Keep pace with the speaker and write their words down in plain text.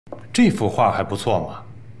这幅画还不错嘛。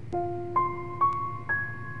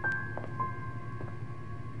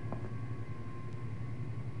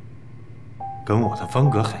 跟我的风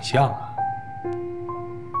格很像啊，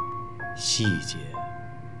细节、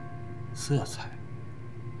色彩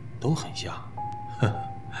都很像，呵呵，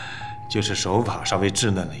就是手法稍微稚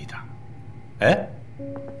嫩了一点。哎，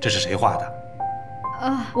这是谁画的？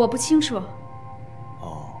我不清楚。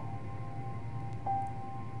哦，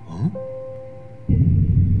嗯，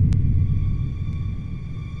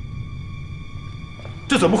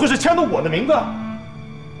这怎么会是签的我的名字？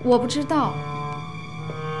我不知道。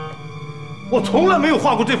 我从来没有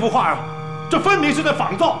画过这幅画啊，这分明是在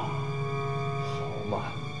仿造。好嘛，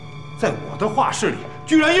在我的画室里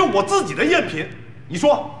居然有我自己的赝品，你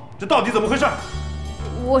说这到底怎么回事？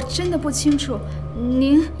我真的不清楚，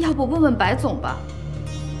您要不问问白总吧。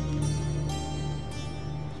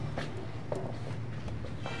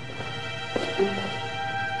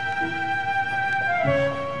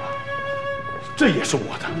这也是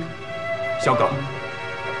我的，小耿，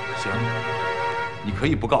行，你可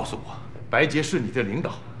以不告诉我。 白洁是你的领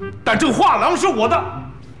导，但这个画廊是我的。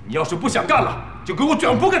你要是不想干了，就给我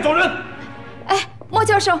卷铺盖走人。哎，莫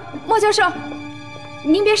教授，莫教授，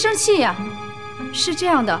您别生气呀。是这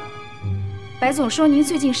样的，白总说您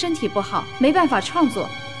最近身体不好，没办法创作，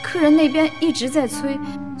客人那边一直在催，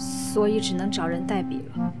所以只能找人代笔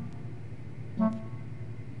了。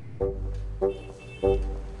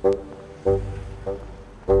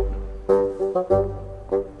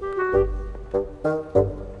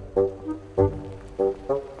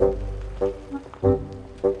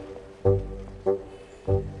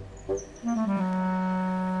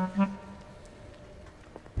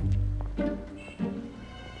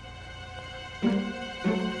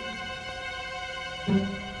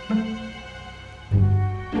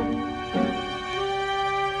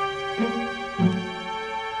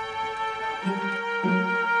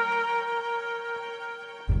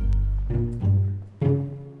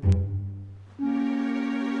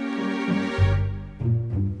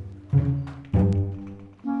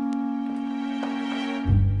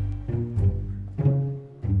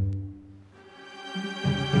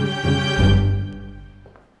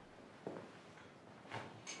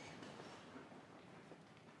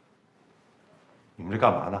 你们这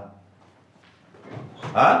干嘛呢？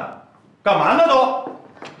啊，干嘛呢都？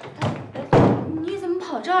你怎么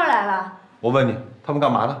跑这儿来了？我问你，他们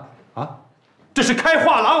干嘛呢？啊，这是开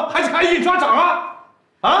画廊还是开印刷厂啊？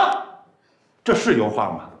啊，这是油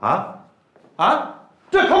画吗？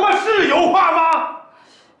这他妈是油画吗？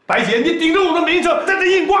白姐，你顶着我的名声在这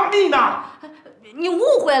印挂历呢？你误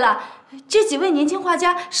会了，这几位年轻画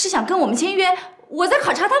家是想跟我们签约，我在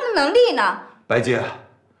考察他们能力呢。白姐。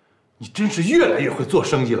 你真是越来越会做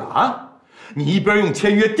生意了啊！你一边用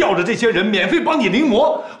签约吊着这些人免费帮你临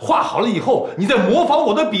摹，画好了以后，你再模仿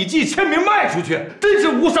我的笔记签名卖出去，真是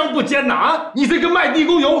无商不奸呐！啊，你这跟卖地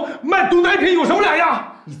沟油、卖毒奶品有什么两样？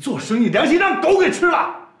你做生意良心让狗给吃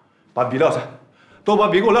了！把笔撂下，都把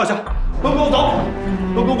笔给我撂下，都给我走，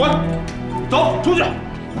都给我滚，走出去，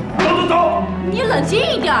走！你冷静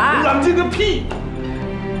一点儿！冷静个屁！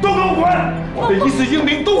 都给我滚！我的一世英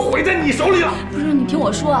名都毁在你手里了。不是，你听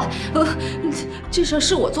我说啊，这事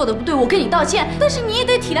是我做的不对，我跟你道歉。但是你也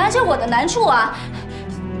得体谅一下我的难处啊。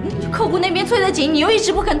客户那边催得紧，你又一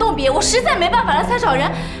直不肯动笔，我实在没办法了才找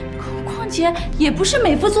人。况且也不是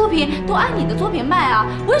每幅作品都按你的作品卖啊，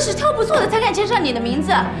我也是挑不错的才敢签上你的名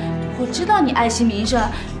字。我知道你爱惜名声，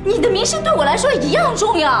你的名声对我来说一样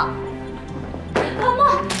重要。老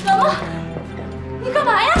莫，你干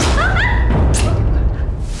嘛呀？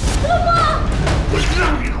老莫，我让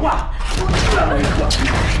你画，我让你画。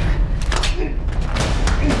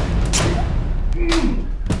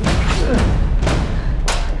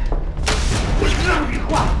我让你画，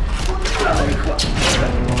我让你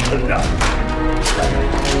画。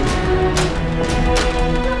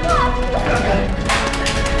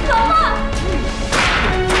老莫，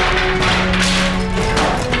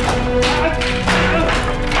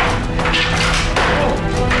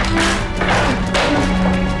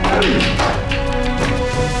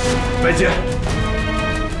白姐，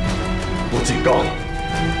我警告你，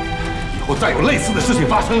以后再有类似的事情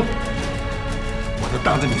发生，我就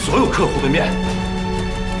当着你所有客户的面，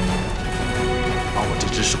把我这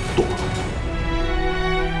只手剁了。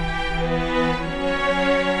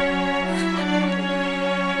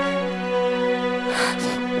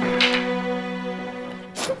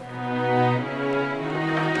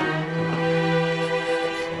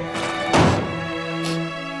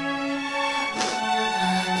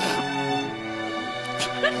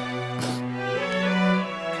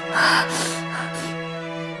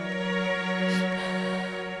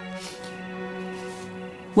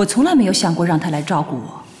我从来没有想过让他来照顾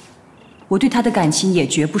我。我对他的感情也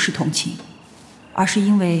绝不是同情，而是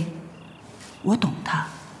因为我懂他。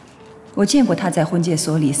我见过他在婚介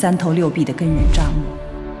所里3头6臂的跟人张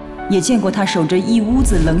罗，也见过他守着一屋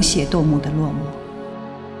子冷血斗目的落寞，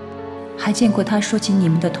还见过他说起你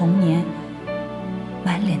们的童年，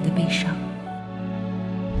满脸的悲伤。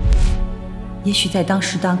也许在当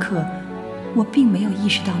时当刻，我并没有意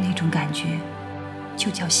识到那种感觉就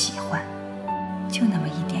叫喜欢，就那么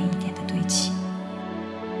一点一点的堆砌，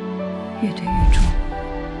越堆越重，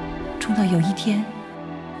重到有一天，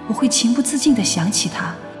我会情不自禁地想起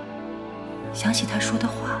他，想起他说的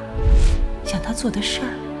话，想他做的事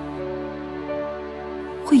儿，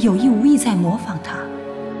会有意无意在模仿他，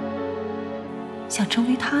想成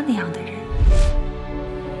为他那样的人。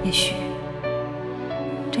也许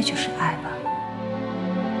这就是爱吧。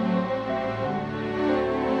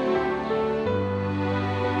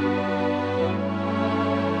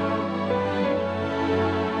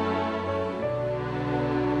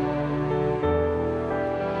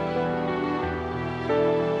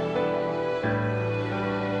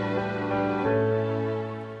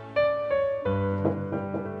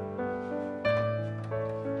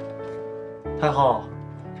太后，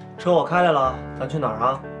车我开来了，咱去哪儿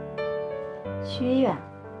啊？去医院。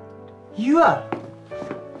医院？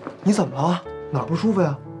你怎么了？哪儿不舒服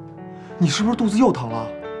呀？你是不是肚子又疼了？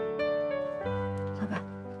走吧。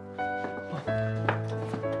等会儿。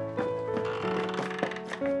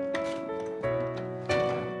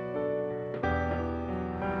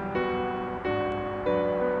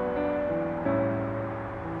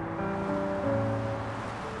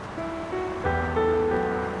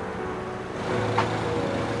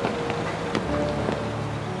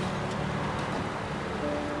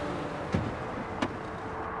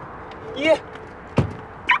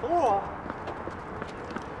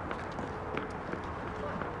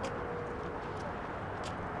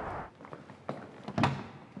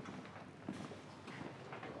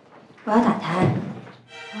我要打胎。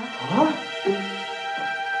啊？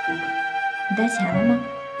你带钱了吗？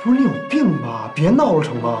不是你有病吧？别闹了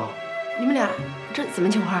成吗？你们俩这怎么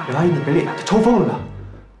情况啊？刘阿姨，你别理他，他抽风了呢。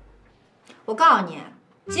我告诉你，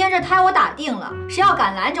今天这胎我打定了，谁要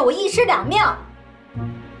敢拦着我，一尸两命。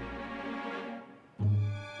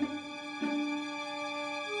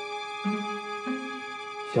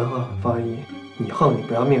行啊，方阿姨，你横你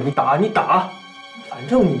不要命，你打你打，反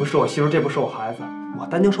正你不是我媳妇，这不是我孩子，我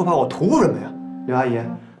担惊受怕，我图什么呀？刘阿姨，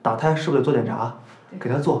打胎是不是得做检查？给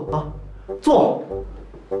他做啊，做。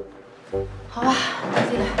好吧，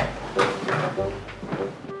进来。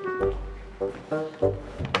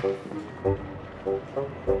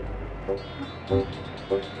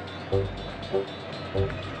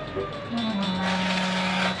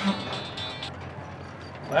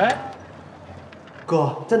喂，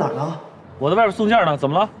哥在哪儿呢？我在外边送件呢，怎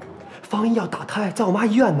么了？方姨要打胎，在我妈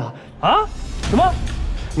医院呢。啊？什么？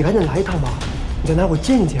你赶紧来一趟吧，你在哪儿？我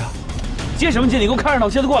接你去啊。接什么接？你给我看着呢，我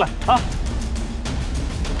现在过来啊！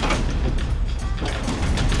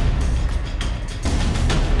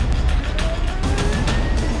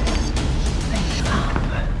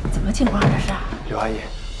怎么情况这是？刘阿姨，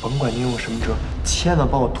甭管您用什么辙，千万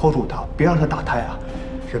帮我拖住他，别让他打胎啊！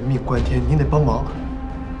人命关天，您得帮忙。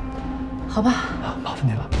好吧。啊，麻烦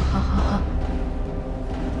您了。好好好。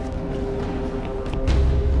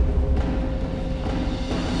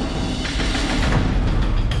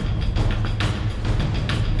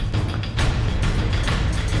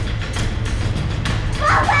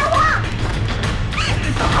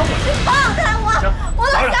放开我！我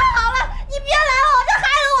都想好了，你别拦我，这孩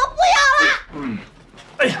子我不要了。嗯，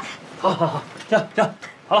哎呀，好好好，行，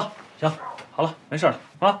好了，行，好了，没事了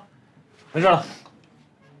啊，没事了。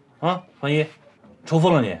啊，方一，抽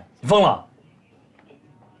风了你疯了？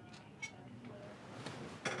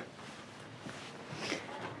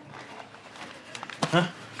来，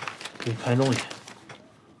给你看东西。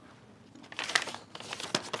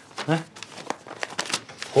来，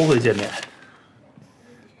头回见面，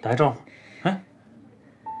打个招呼。哎，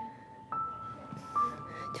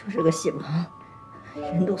就是个戏棚，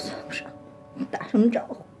人都算不上，打什么招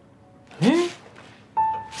呼？嗯，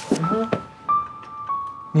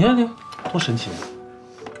你看你多神奇啊！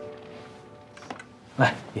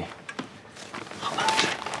来，你，好吧，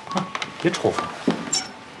啊，别抽风，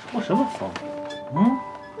抽什么风？嗯，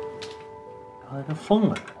刚才跟疯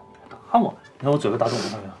了似的，打我！你看我嘴巴打肿了，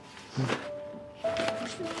看没有？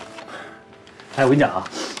哎，我跟你讲啊，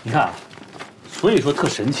你看啊，所以说特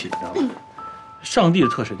神奇，你知道吗？上帝是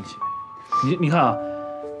特神奇。你看啊，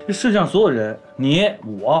这世界上所有人，你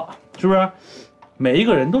我是不是？每一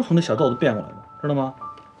个人都从那小豆子变过来的，知道吗？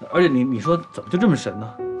而且你说怎么就这么神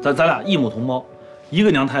呢？咱俩异母同胞，一个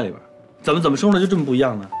娘胎里边，怎么生出来就这么不一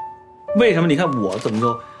样呢？为什么？你看我怎么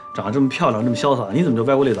就长得这么漂亮，这么潇洒，你怎么就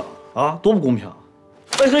歪瓜裂枣啊？多不公平！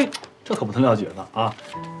哎嘿，这可不能了解的啊！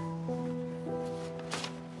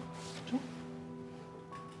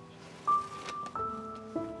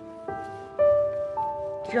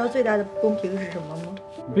知道最大的不公平是什么吗？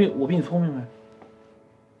我比你聪明呗。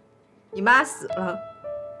你妈死了，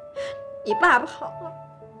你爸跑了，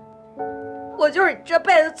我就是你这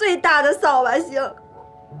辈子最大的扫把星。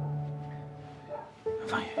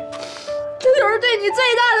方姨，这就是对你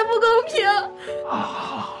最大的不公平。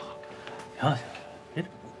好，行，别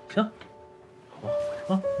行，好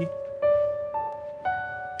吧啊，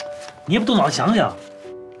你也不动脑子想想，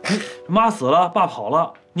妈死了，爸跑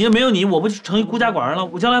了，你也没有你，我不成一孤家寡人了？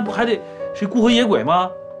我将来不还得是孤魂野鬼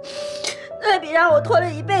吗？那比让我拖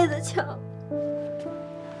累一辈子强。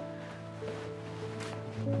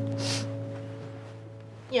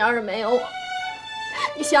你要是没有我，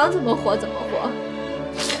你想怎么活怎么活，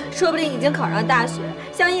说不定已经考上大学，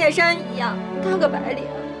像叶山一样当个白领。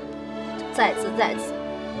再次，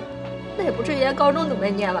那也不至于连高中都没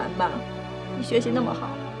念完吧？你学习那么好，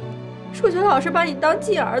数学老师把你当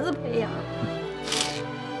亲儿子培养。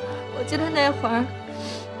我记得那会儿，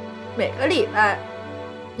每个礼拜，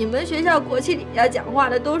你们学校国旗底下讲话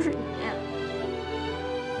的都是你。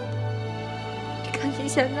你看你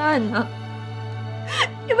现在呢？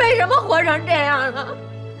你为什么活成这样呢？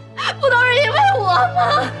不都是因为我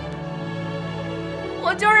吗？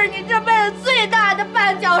我就是你这辈子最大的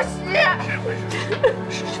绊脚石。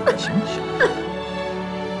行，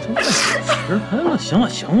真绊脚石了，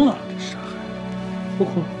行了，这傻孩子，不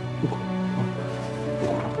哭了啊，不哭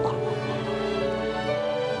了。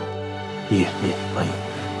方姨，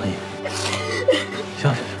行，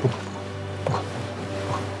不哭，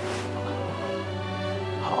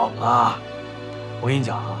好了。我跟你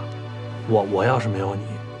讲啊，我要是没有你，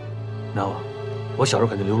你知道吧？我小时候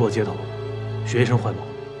肯定流落街头，学一身坏毛，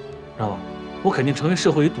知道吧？我肯定成为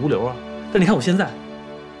社会一毒瘤啊！但你看我现在，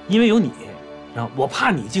因为有你，然后我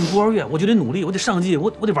怕你进孤儿院，我就得努力，我得上进，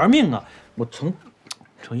我得玩命啊！我成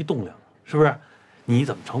一栋梁，是不是？你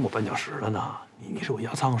怎么成我绊脚石了呢？你是我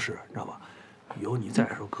压舱石，知道吧？有你在的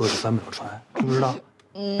时候，哥就翻不了船，知不知道？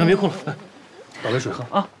那别哭了，来，倒杯水喝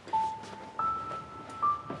啊！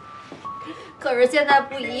可是现在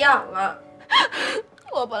不一样了，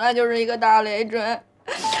我本来就是一个大累赘，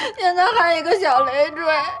现在还有一个小累赘，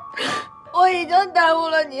我已经耽误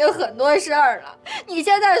了你很多事儿了。你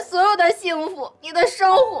现在所有的幸福，你的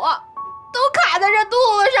生活，都卡在这肚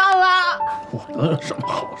子上了。我能有什么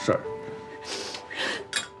好事儿？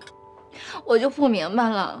我就不明白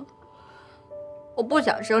了，我不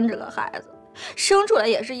想生这个孩子，生出来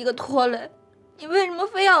也是一个拖累。你为什么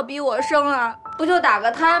非要逼我生啊？不就打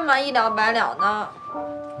个胎吗？一了百了呢。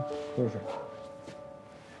就是。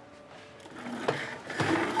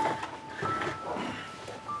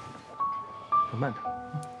慢点，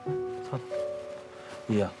擦擦。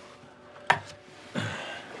姨呀，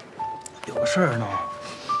有个事儿呢，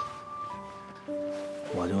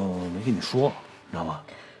我就没跟你说，你知道吗？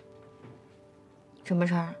什么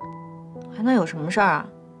事儿？还能有什么事儿啊？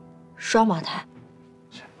双胞胎。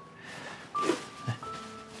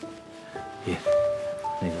姨，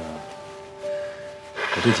那个，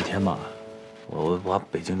我这几天吧，我把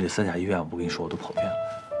北京这3甲医院，我不跟你说，我都跑遍了。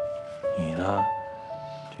你呢，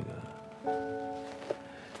这个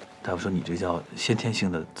大夫说你这叫先天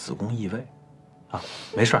性的子宫异位，啊，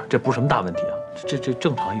没事儿，这不是什么大问题啊，这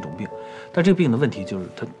正常一种病。但这个病的问题就是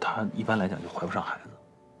它一般来讲就怀不上孩子，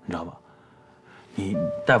你知道吧？你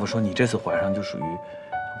大夫说你这次怀上就属于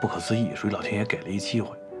不可思议，属于老天爷给了一机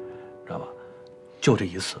会，知道吧？就这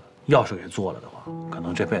一次。要是给做了的话，可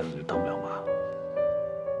能这辈子就当不了妈了。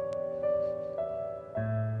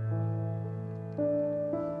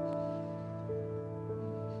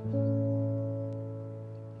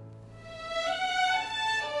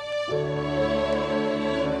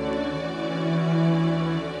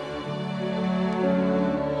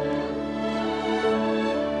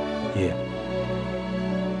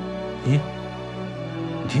姨，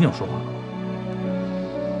你听见我说话了吗？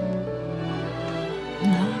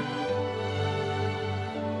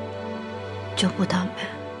就不当呗。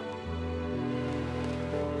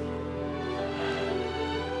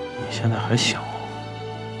你现在还小，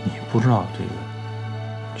你不知道这个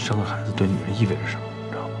生个孩子对女人意味着什么，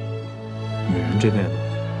你知道吗？女人这辈子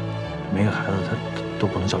没个孩子，她都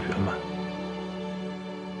不能叫圆满。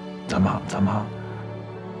咱妈怎么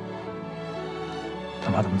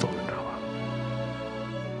走的，你知道吧？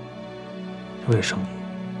为了生你，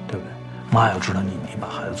对不对？妈要知道你把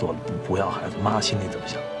孩子做了，不要孩子，妈心里怎么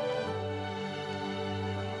想？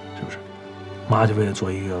是不是？妈就为了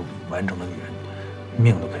做一个完整的女人，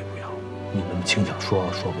命都可以不要，你那么轻巧说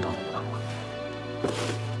不当不当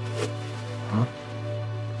了。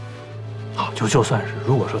好，就算是，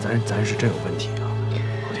如果说咱是真有问题啊，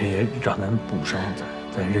老天爷让咱不生，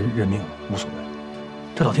咱认命了，无所谓。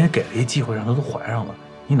这老天爷给了一机会，让她都怀上了，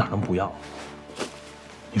你哪能不要？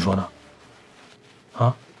你说呢？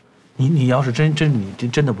啊，你要是真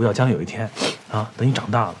的不要，将来有一天，啊，等你长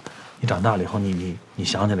大了，以后，你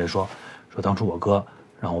想起来说当初我哥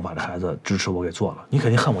让我把这孩子支持我给做了，你肯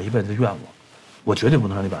定恨我一辈子，怨我绝对不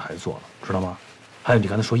能让你把孩子做了，知道吗？还有你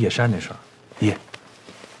刚才说叶珊那事儿，叶，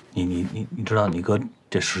你知道你哥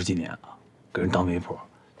这10几年啊，给人当媒婆，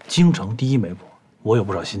京城第一媒婆，我有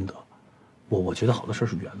不少心得，我觉得好多事儿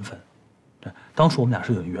是缘分，对，当初我们俩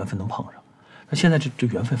是有缘分能碰上，那现在这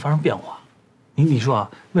缘分发生变化。你说啊，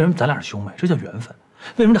为什么咱俩是兄妹？这叫缘分。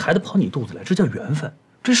为什么这孩子跑你肚子来？这叫缘分。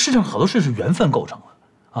这世上好多事是缘分构成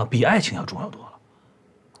的，啊，比爱情要重要多了。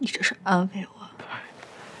你这是安慰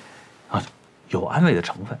我？啊，有安慰的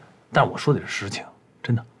成分，但我说的是实情，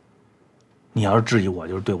真的。你要是质疑我，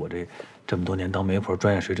就是对我这么多年当媒婆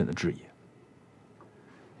专业水准的质疑。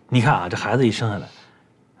你看啊，这孩子一生下来，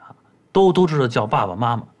啊，都知道叫爸爸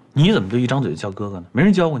妈妈，你怎么就一张嘴就叫哥哥呢？没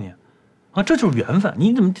人教过你。啊，这就是缘分！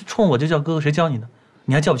你怎么冲我就叫哥哥？谁教你的？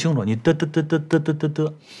你还叫不清楚？你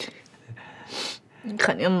嘚。你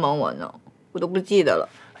肯定蒙我呢，我都不记得了。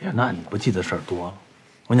哎呀，那你不记得事儿多了。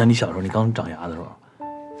我讲你小时候，你刚长牙的时候，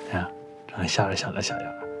哎呀，长下来小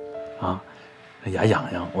牙，啊，牙痒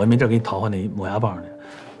痒，我也没地儿给你淘换那磨牙棒呢，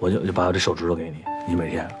我就把我这手指头给你，你每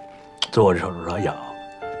天做我这手指头咬，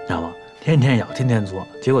知道吗？天天咬，天天做。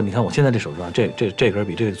结果你看我现在这手指头，这根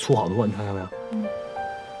比这个粗好多，你看到没有？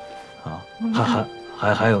啊，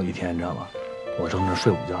还有一天，你知道吗？我正那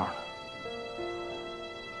睡午觉呢，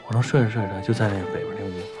我正睡着，就在那北边那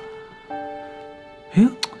屋，哎呦，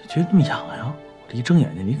觉得那么痒痒，我这一睁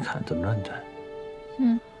眼睛，你看怎么着？你这，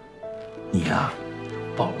你呀，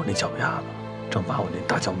抱我那脚丫子，正把我那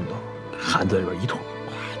大脚趾头含在里边一吐，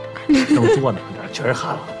正嘬呢，全是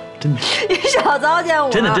汗了，真的。你少糟践我！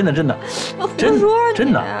真的，我胡说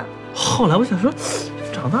真的。后来我想说，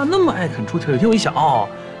长大那么爱啃出气，有一天我一想，哦。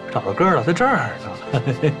找着根了，在这儿呢。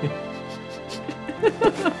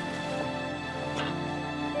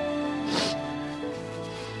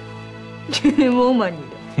你蒙吗你？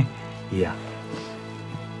姨呀，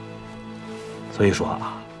所以说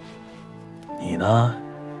啊，你呢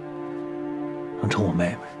能成我妹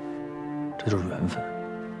妹，这就是缘分。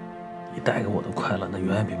你带给我的快乐，那远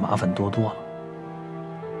远比麻烦多了。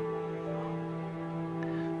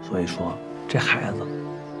所以说，这孩子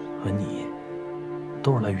和你。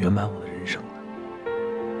都是来圆满我的人生的，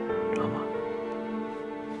知道吗？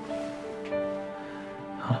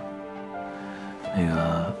好了，那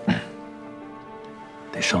个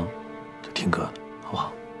得生就听哥的，好不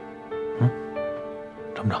好？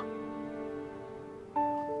成不成？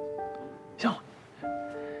行了，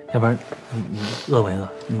要不然你饿不饿？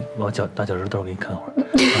我大脚趾头给你啃会儿，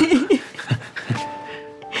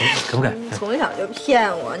可不可以？你从小就骗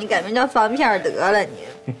我，你改名叫方片得了你。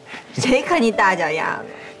谁啃你大脚丫子？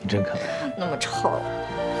你真啃，那么臭！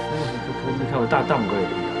你看我大拇哥也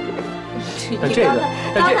不一样。你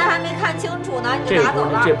刚才还没看清楚呢，你就拿走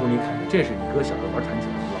了。这不你看，这是你哥小时候玩弹琴，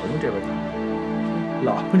老用这边弹，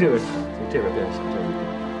老用这边弹，所以这边变小，这边变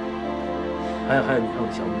大。还有，你看我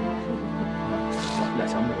的小拇指，俩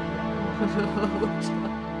小拇指。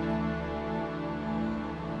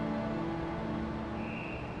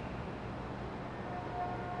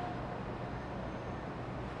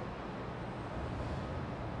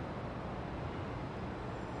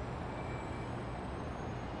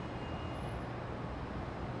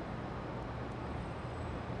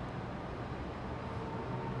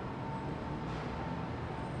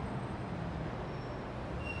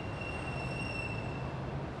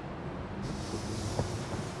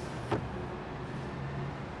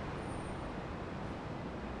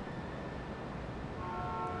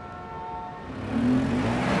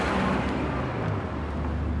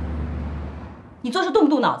你做事动不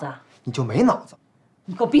动脑子啊？你就没脑子？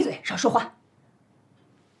你给我闭嘴，少说话！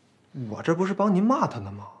我这不是帮您骂他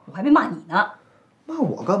呢吗？我还没骂你呢。骂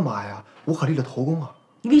我干嘛呀？我可立了头功啊！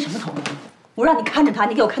你立什么头功？我让你看着他，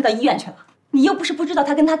你给我看到医院去了。你又不是不知道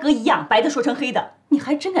他跟他哥一样，白的说成黑的，你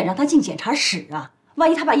还真敢让他进检查室啊？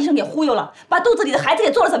万一他把医生给忽悠了，把肚子里的孩子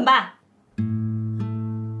给做了怎么办？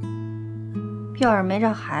要是没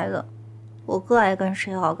这孩子，我哥爱跟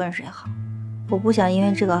谁好跟谁好。我不想因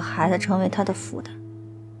为这个孩子成为他的负担。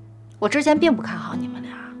我之前并不看好你们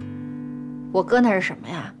俩，我哥那是什么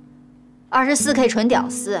呀？24K 纯屌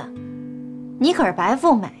丝，你可是白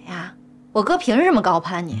富美呀！我哥凭什么高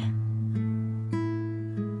攀你？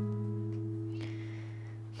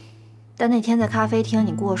但那天在咖啡厅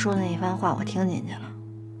你跟我说的那一番话，我听进去了。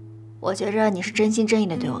我觉着你是真心真意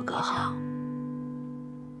的对我哥好。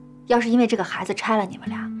要是因为这个孩子拆了你们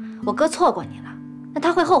俩，我哥错过你了，那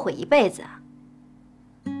他会后悔一辈子啊。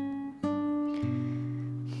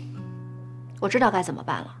我知道该怎么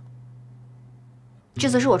办了。这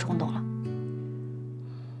次是我冲动了。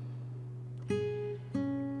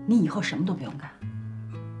你以后什么都不用干，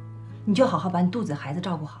你就好好把你肚子孩子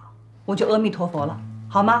照顾好，我就阿弥陀佛了，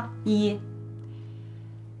好吗？依依，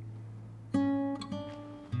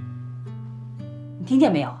你听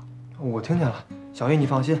见没有？我听见了，小玉你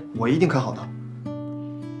放心，我一定看好他。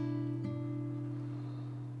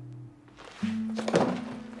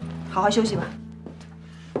好好休息吧。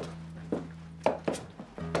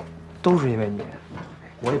都是因为你，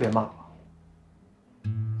我也被骂了。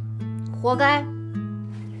活该。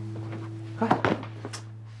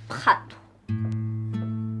叛徒。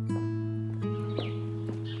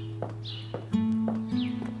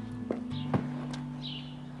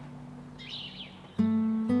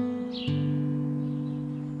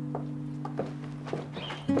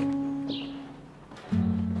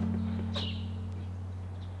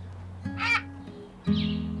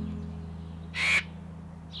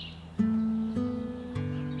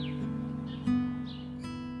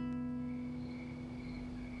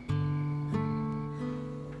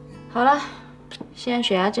好了，现在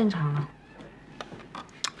血压正常了。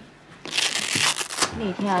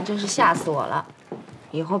那天啊，真是吓死我了。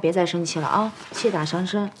以后别再生气了啊，气打伤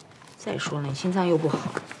身。再说了，你心脏又不好，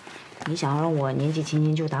你想让我年纪轻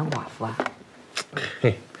轻就当寡妇啊？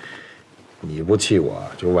嘿，你不气我，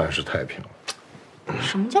就万事太平了。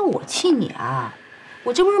什么叫我气你啊？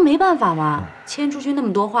我这不是没办法吗？牵出去那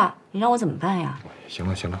么多话，你让我怎么办呀？行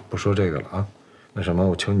了行了，不说这个了啊。那什么，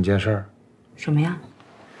我求你件事儿。什么呀？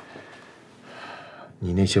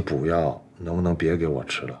你那些补药能不能别给我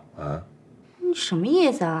吃了啊？你什么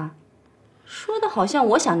意思啊？说的好像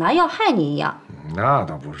我想拿药害你一样。那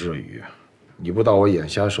倒不至于，你不到我眼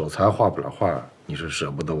瞎手残画不了画，你是舍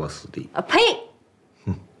不得我死地。啊呸！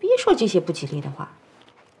别说这些不吉利的话。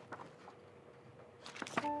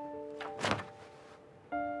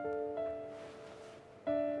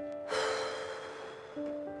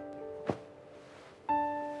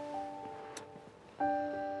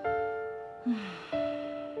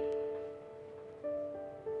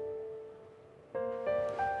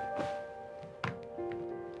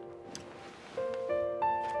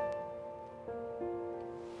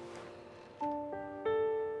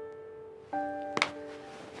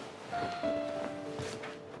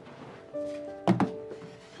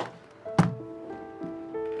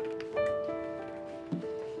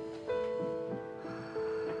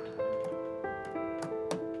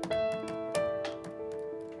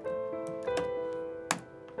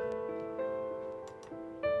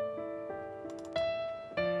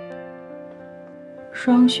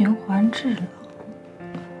双循环制冷，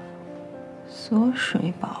锁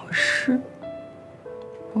水保湿，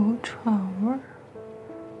不串味儿。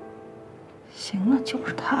行了，就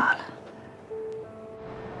是它了。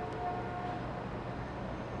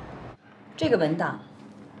这个文档，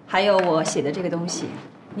还有我写的这个东西，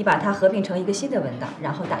你把它合并成一个新的文档，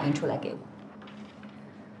然后打印出来给我。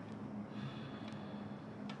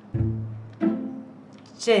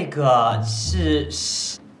这个是。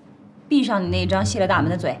闭上你那张卸了大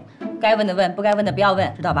门的嘴，该问的问，不该问的不要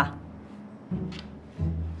问，知道吧？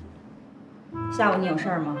下午你有事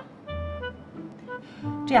儿吗？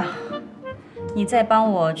这样，你再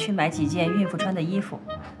帮我去买几件孕妇穿的衣服，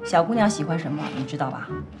小姑娘喜欢什么，你知道吧？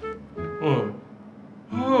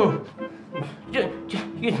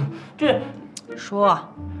这，说。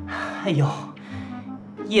哎呦，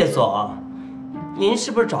叶总，您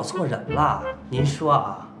是不是找错人了？您说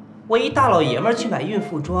啊。我一大老爷们儿去买孕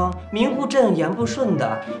妇装，名不正言不顺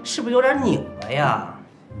的，是不是有点拧巴呀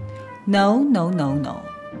 ？No，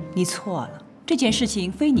 你错了，这件事情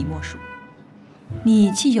非你莫属。你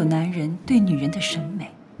既有男人对女人的审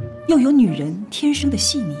美，又有女人天生的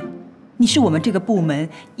细腻，你是我们这个部门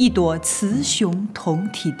一朵雌雄同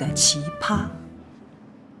体的奇葩。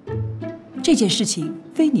这件事情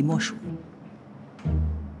非你莫属。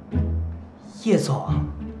叶总。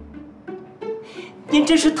您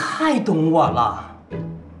真是太懂我了，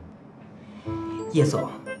叶总，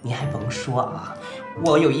您还甭说啊，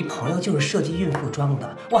我有一朋友就是设计孕妇装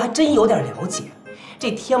的，我还真有点了解。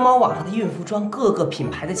这天猫网上的孕妇装，各个品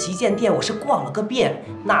牌的旗舰店，我是逛了个遍，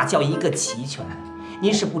那叫一个齐全。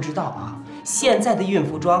您是不知道啊，现在的孕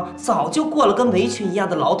妇装早就过了跟围裙一样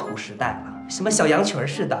的老土时代了，什么小洋裙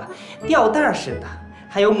似的、吊带似的，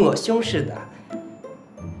还有抹胸式的，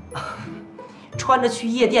穿着去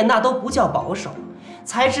夜店那都不叫保守。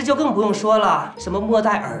材质就更不用说了，什么莫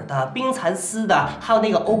代尔的、冰蚕丝的，还有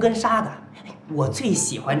那个欧根纱的，我最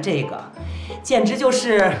喜欢这个，简直就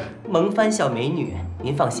是萌翻小美女。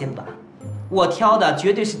您放心吧，我挑的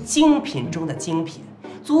绝对是精品中的精品，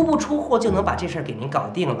足不出户就能把这事儿给您搞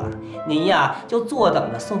定了。您呀，就坐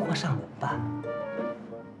等着送货上门吧。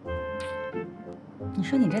你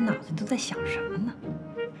说你这脑子都在想什么呢？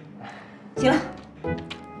行了，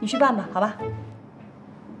你去办吧，好吧？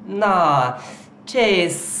那这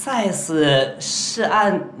size 是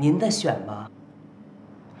按您的选吗？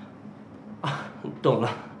啊，懂了，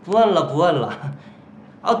不问了，不问了。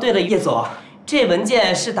哦，对了，叶总，这文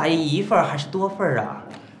件是打印1份还是多份啊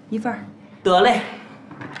？1份。得嘞。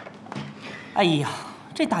哎呀，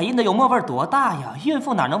这打印的油墨味多大呀！孕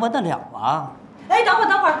妇哪能闻得了啊？哎，等会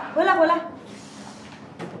儿，回来。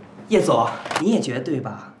叶总，你也觉得对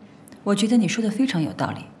吧？我觉得你说的非常有道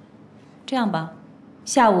理。这样吧，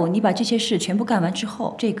下午你把这些事全部干完之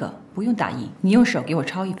后，这个不用打印，你用手给我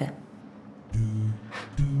抄1份。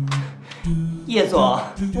叶总，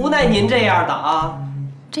无奈您这样的啊。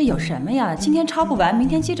这有什么呀？今天抄不完，明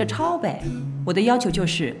天接着抄呗。我的要求就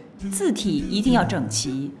是字体一定要整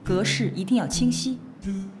齐，格式一定要清晰。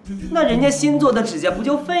那人家新做的指甲不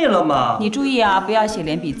就废了吗？你注意啊，不要写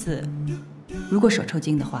连笔字。如果手抽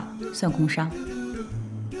筋的话，算工伤。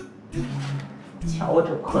瞧我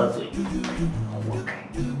这破嘴，活该。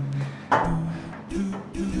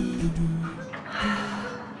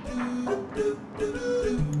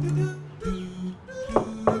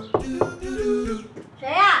谁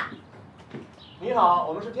呀？你好，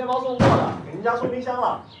我们是天猫送货的，给您家送冰箱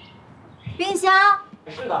了。冰箱？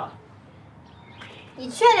是的。你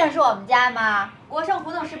确定是我们家吗？国盛胡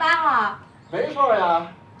同18号。没错呀，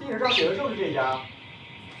地址上写的就是这家。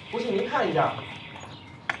不信您看一下。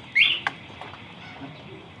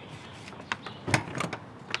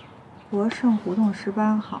国盛胡同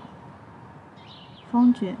18号，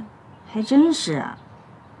方俊，还真是。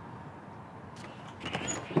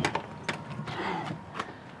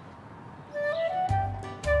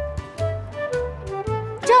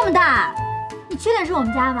这么大，你确定是我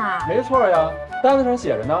们家吗？没错呀，单子上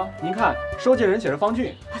写着呢。您看，收件人写着方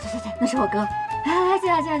俊。啊，对，那是我哥。来，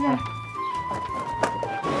进来。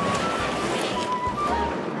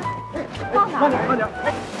慢点。慢点。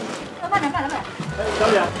哎，小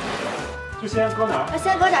姐，就先搁哪儿？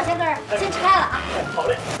先搁这儿，先拆了啊。好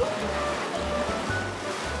嘞。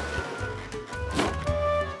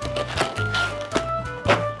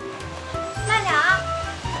慢点啊。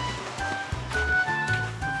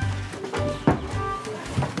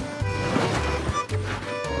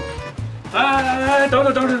哎，等，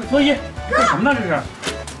罗姨，干什么呢？这是？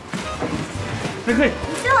这可以。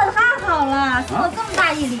你对我太好了，送我这么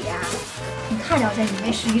大一礼。你看着我这里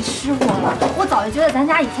面是一吃货了，我早就觉得咱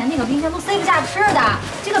家以前那个冰箱都塞不下吃的，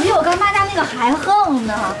这个比我干妈家那个还横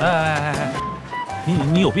呢。哎，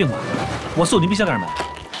你有病吧？我送你冰箱干什么呀？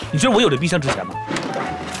你觉得我有这冰箱值钱吗？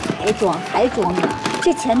还装呢，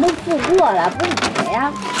这钱都付过了，不是你的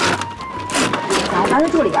呀。咱就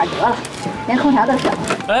住里边得了，连空调都省。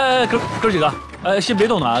哎，哥几个，先别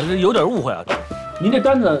动呢啊，有点误会啊。您这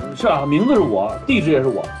单子是啊，名字是我，地址也是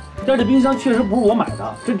我。但是这冰箱确实不是我买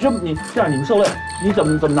的，你这样你们受累，你怎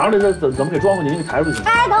么拿出来的？怎么给装回去？你给抬出去。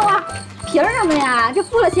哎，等会儿，凭什么呀？这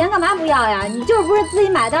付了钱干嘛不要呀？你就是不是自己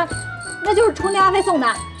买的，那就是充电话费送的。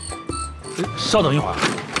稍等一会儿。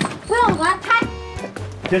不用还，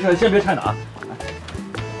拆。先别拆呢啊！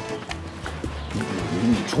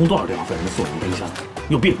你充多少电话费人家送你冰箱？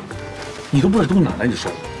你有病！你都不知道东西哪来你就收。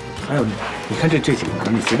还有你看这几个男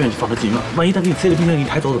的，你随便放他进院，万一他给你塞个冰箱给你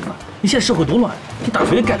抬走怎么办？你现在社会多乱，你大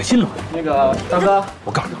肥改了心了。那个大哥，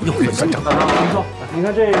我告诉你，又分三张。大哥，您说，你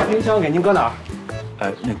看这冰箱给您搁哪儿？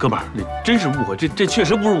哎，那哥们儿，你真是误会，这确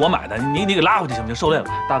实不是我买的，你给拉回去行不行？受累了。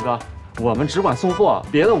大哥，我们只管送货，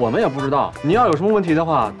别的我们也不知道。您要有什么问题的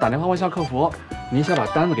话，打电话问下客服。您先把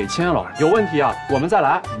单子给签了，有问题啊，我们再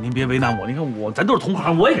来。您别为难我，你看咱都是同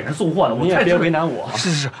行，我也给人送货的，你也别为难我。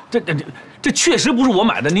是，这确实不是我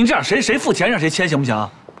买的，您这样谁付钱让谁签行不行？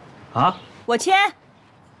啊？我签。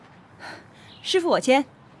师傅，我签。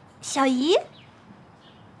小姨。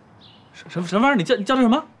什么玩意儿？你叫他什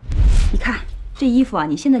么？你看这衣服啊，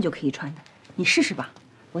你现在就可以穿的，你试试吧。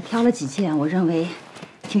我挑了几件我认为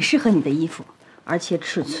挺适合你的衣服，而且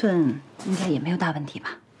尺寸应该也没有大问题吧。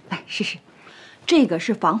来试试。这个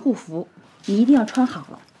是防护服，你一定要穿好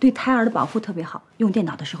了，对胎儿的保护特别好。用电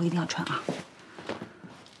脑的时候一定要穿啊！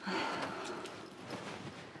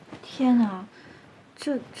天哪，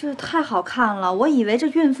这太好看了！我以为这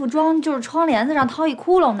孕妇装就是窗帘子上掏一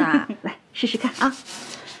窟窿呢。来，试试看啊。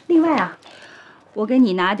另外啊，我给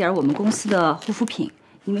你拿点我们公司的护肤品，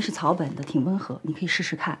因为是草本的，挺温和，你可以试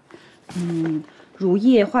试看。乳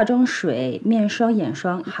液、化妆水、面霜、眼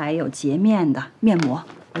霜，还有洁面的面膜，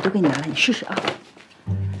我都给你拿了，你试试啊。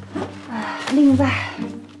另外，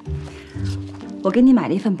我给你买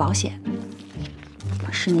了一份保险，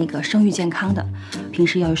是那个生育健康的，平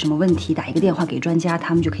时要有什么问题，打一个电话给专家，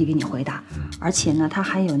他们就可以给你回答。而且呢，它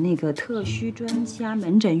还有那个特需专家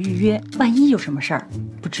门诊预约，万一有什么事儿，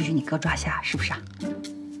不至于你哥抓瞎，是不是啊？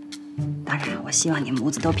当然，我希望你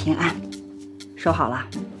母子都平安，收好了，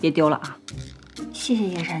别丢了啊。谢谢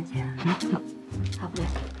叶珊姐。啊，不对，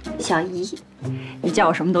小姨，你叫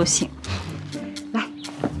我什么都行。来，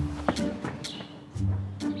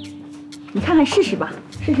你看看试试吧，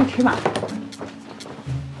试试尺码。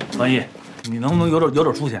王姨，你能不能有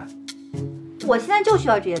点出息？我现在就需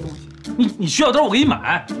要这些东西。你需要的时候我给你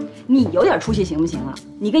买。你有点出息行不行啊？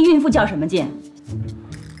你跟孕妇较什么劲？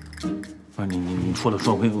不是你说，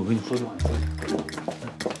我跟你说句话，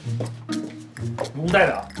不用带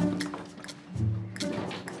着啊。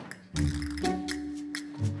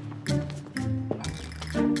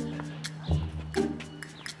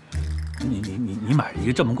你买一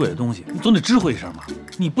个这么贵的东西，你总得知会一声嘛。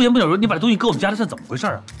你不言不讲，你把这东西搁我们家里，这怎么回事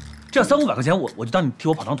啊？这样300-500块钱，我就当你替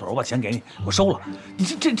我跑长腿，我把钱给你，我收了。你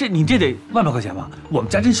这得10000块钱吧？我们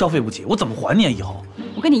家真消费不起，我怎么还你啊？以后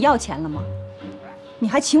我跟你要钱了吗？你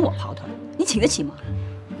还请我跑腿，你请得起吗？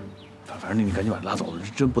反正你赶紧把它拉走了，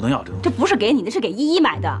真不能要这东西。这不是给你的，是给依依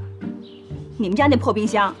买的。你们家那破冰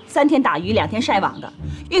箱，3天打鱼2天晒网的，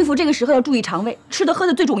孕妇这个时候要注意肠胃，吃的喝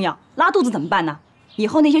的最重要。拉肚子怎么办呢？以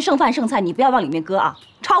后那些剩饭剩菜你不要往里面搁啊，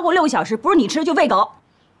超过6个小时，不是你吃就喂狗。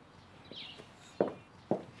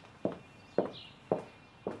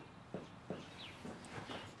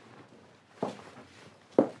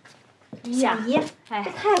小姨，这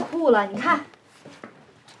太酷了！你看，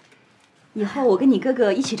以后我跟你哥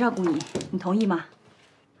哥一起照顾你，你同意吗？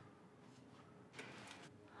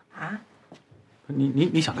啊？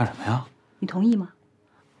你想干什么呀？你同意吗？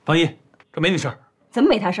王姨，这没你事儿。怎么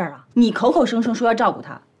没他事儿啊？你口口声声说要照顾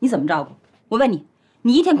他，你怎么照顾？我问你，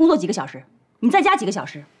你一天工作几个小时？你在家几个小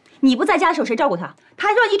时？你不在家的时候谁照顾他？他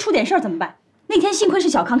还万一出点事儿怎么办？那天幸亏是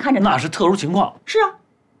小康看着他。那是特殊情况。是啊，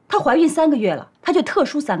她怀孕3个月了，她就特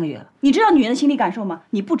殊3个月了。你知道女人的心理感受吗？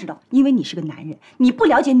你不知道，因为你是个男人，你不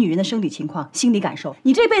了解女人的生理情况、心理感受，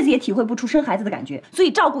你这辈子也体会不出生孩子的感觉，所以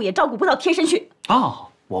照顾也照顾不到贴身去。啊，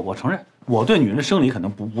我承认，我对女人的生理可能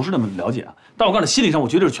不是那么了解啊，但我告诉你，心理上我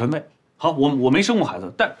绝对是权威。好，我没生过孩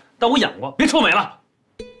子，但我养过，别臭美了，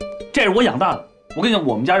这是我养大的。我跟你讲，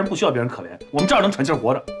我们家人不需要别人可怜，我们照样能喘气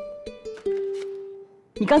活着。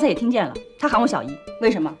你刚才也听见了，他喊我小姨，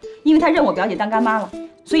为什么？因为他认我表姐当干妈了，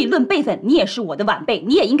所以论辈分，你也是我的晚辈，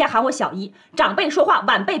你也应该喊我小姨。长辈说话，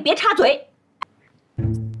晚辈别插嘴。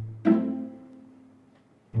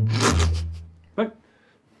不是，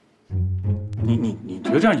你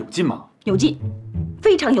觉得这样有劲吗？有劲，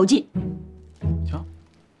非常有劲。行，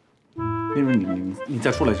妹妹，你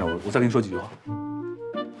再出来一声，我再跟你说几句话。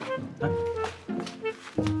来，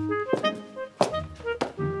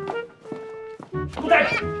不带着。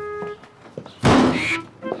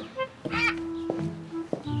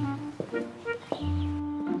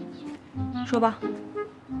说吧。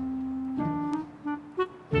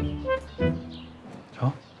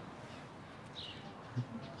成。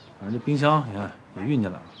反正这冰箱你看也运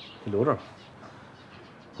进来了，就留这儿吧。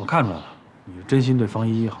我看出来了，你是真心对方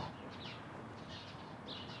依依好。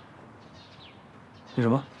那什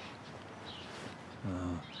么，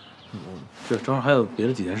这正好还有别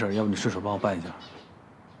的几件事，要不你顺手帮我办一下？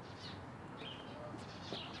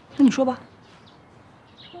那你说吧。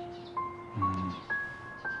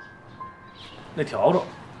那笤帚，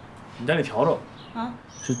你家那笤帚啊，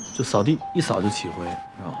就扫地一扫就起灰，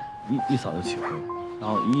知道吗？一扫就起灰，然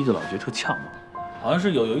后依依就老觉得特呛嘛，好像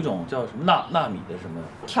是有一种叫什么纳米的什么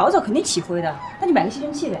笤帚肯定起灰的，那你买个吸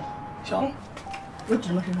尘器呗。行，哎，有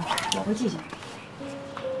纸吗？身上，我会记下。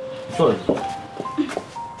说了。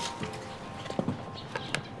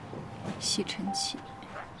吸尘器。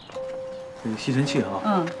这个吸尘器啊。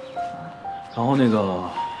嗯。然后那个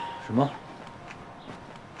什么。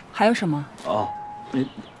还有什么？哦，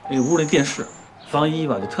那个屋那电视，方依依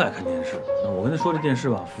吧就特爱看电视。我跟她说这电视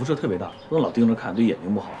吧辐射特别大，不能老盯着看，对眼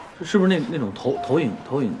睛不好。是不是那种投影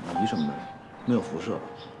仪什么的没有辐射？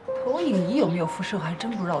投影仪有没有辐射还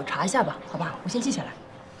真不知道，我查一下吧。好吧，我先记下来。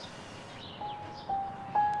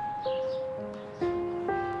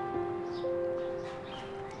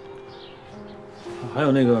还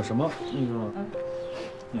有那个什么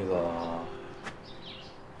那个。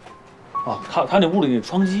啊，他那屋里那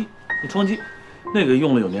窗机，那个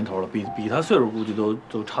用了有年头了，比他岁数估计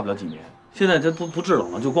都差不了几年。现在它不制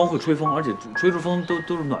冷了，就光会吹风，而且吹出风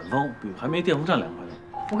都是暖风，还没电风扇凉快呢。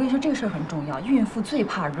我跟你说，这个事儿很重要，孕妇最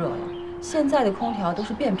怕热了。现在的空调都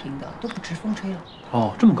是变频的，都不直风吹了。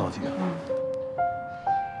哦，这么高级啊！嗯。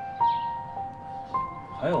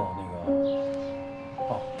还有那个，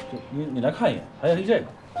哦，就你来看一眼，还有这个，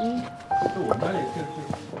就我们家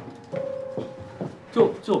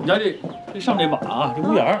就我们家这上面这瓦啊，这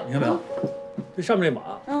屋檐你看没有？这上面这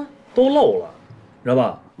瓦，都漏了，知道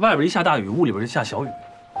吧？外边一下大雨，屋里边就下小雨。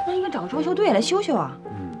那应该找个装修队来修修啊。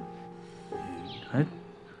还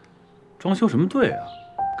装修什么队啊？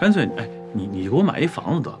干脆你给我买一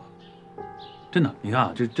房子得了。真的，你看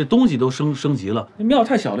啊，这东西都升级了，那庙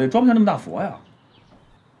太小了，也装不下那么大佛呀。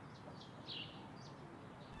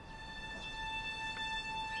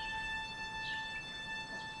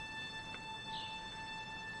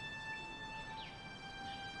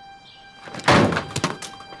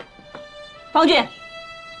方俊，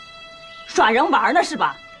耍人玩呢是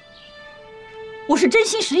吧？我是真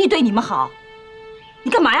心实意对你们好，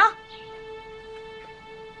你干嘛呀？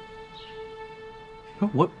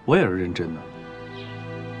我也是认真的。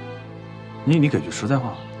你给句实在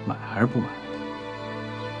话，买还是不买？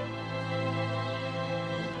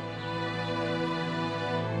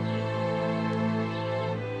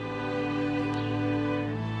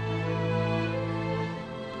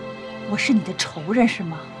我是你的仇人是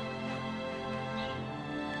吗？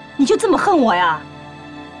你就这么恨我呀？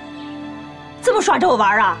这么耍着我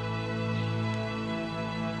玩啊？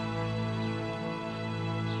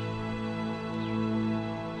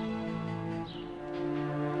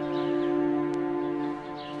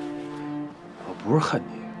我不是恨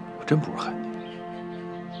你，我真不是恨你。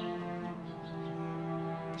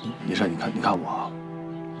你看我啊，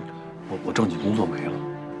我正经工作没了，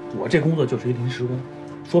我这工作就是一临时工，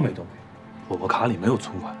说没就没。我卡里没有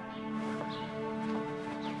存款。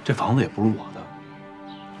这房子也不是我的，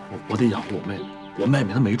我得养活我妹妹。我妹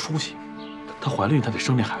妹她没出息，她怀了孕，她得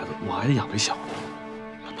生这孩子，我还得养这小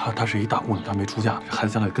的。她是一大姑娘，她没出嫁，这孩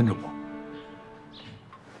子将来跟着我。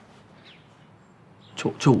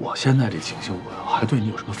就我现在这情形，我还对你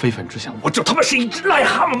有什么非分之想？我就他妈是一只癞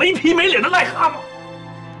蛤蟆，没皮没脸的癞蛤蟆。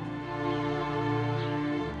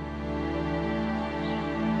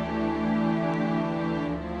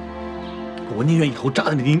我宁愿一头扎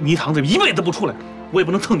在那泥塘子里，一辈子不出来。我也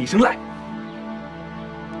不能蹭你一声赖。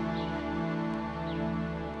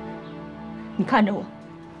你看着我，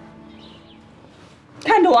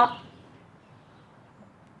看着我。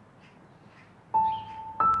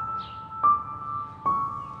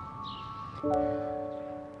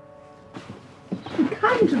你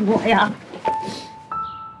看着我呀。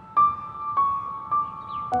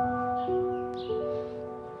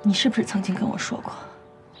你是不是曾经跟我说过？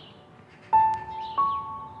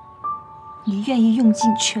你愿意用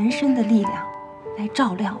尽全身的力量来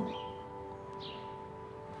照亮我，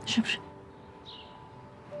是不是？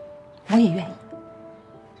我也愿意。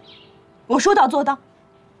我说到做到。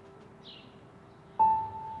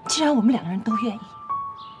既然我们两个人都愿意，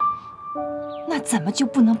那怎么就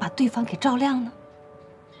不能把对方给照亮呢？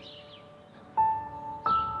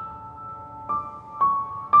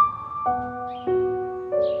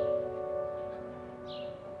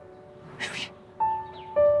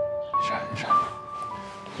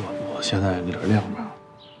现在那点亮吧，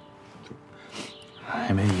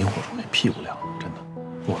还没引火虫那屁股亮呢，真的。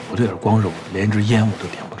我这点光肉，连一支烟我都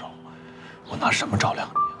点不着，我拿什么照亮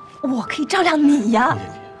你啊？我可以照亮你呀！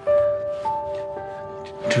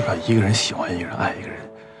你知不知道一个人喜欢一个人，爱一个人，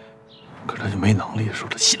可是他就没能力的时候，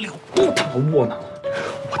他心里有多他妈窝囊。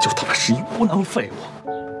我就他妈是一窝囊废物。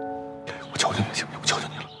我求求你行不行？我求求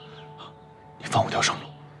你了，你放我条生路，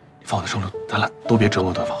你放我条生路，咱俩都别折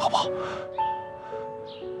磨对方，好不好？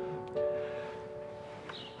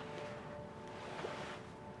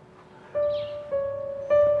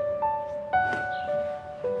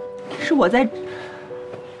是我在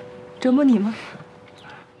折磨你吗？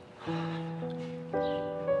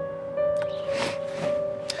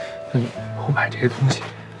我买这些东西，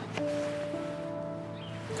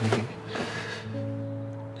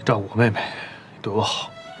你照顾我妹妹，你对我好，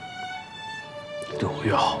你对我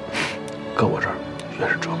越好，搁我这儿越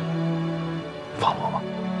是折磨，放了我吧。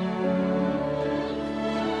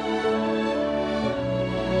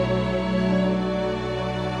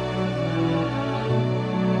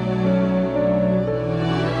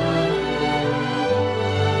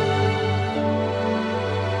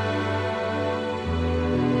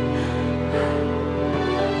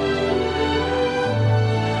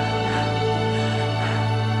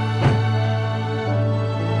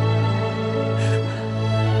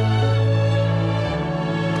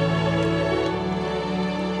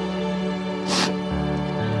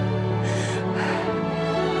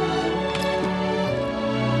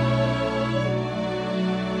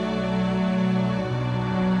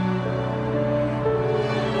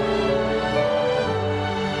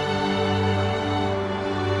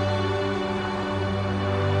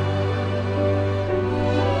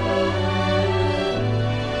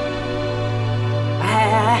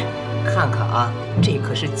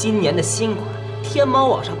今年的新款，天猫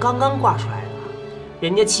网上刚刚挂出来的。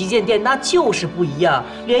人家旗舰店那就是不一样，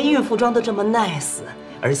连孕妇装都这么 nice。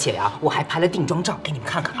而且呀，我还拍了定妆照给你们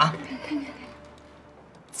看看啊。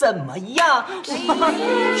怎么样？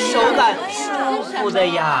手感舒服的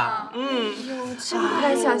呀。真不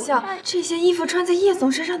敢想象这些衣服穿在叶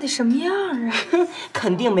总身上得什么样啊！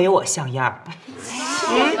肯定没我像样。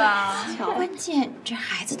关键这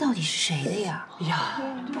孩子到底是谁的呀？呀，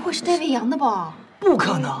不会是戴维扬的吧？不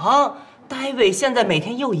可能，戴维现在每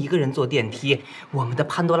天又一个人坐电梯，我们的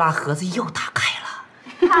潘多拉盒子又打开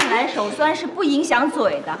了。看来手酸是不影响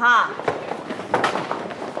嘴的哈。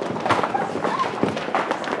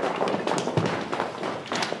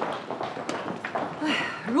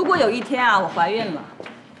如果有一天啊，我怀孕了，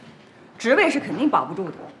职位是肯定保不住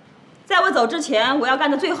的。在我走之前，我要干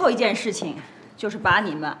的最后一件事情，就是把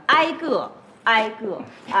你们挨个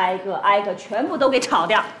全部都给炒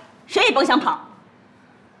掉，谁也甭想跑。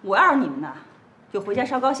我要是你们呢，就回家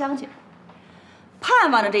烧高香去，盼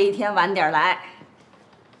望着这一天晚点来。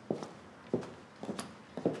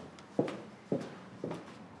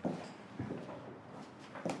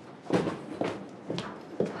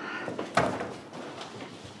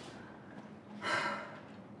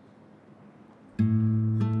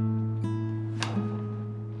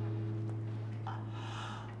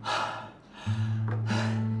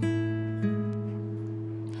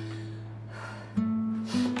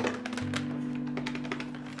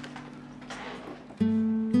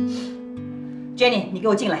Jenny， 你给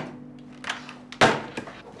我进来。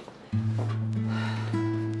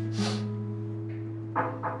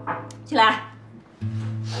进来。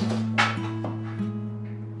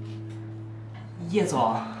叶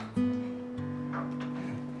总，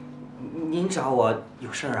您找我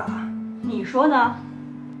有事儿啊？你说呢？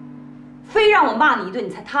非让我骂你一顿你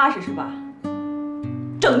才踏实是吧？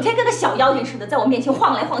整天跟个小妖精似的，在我面前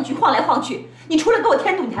晃来晃去，晃来晃去。你除了给我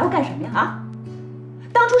添堵，你还会干什么呀？啊？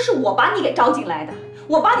当初是我把你给招进来的，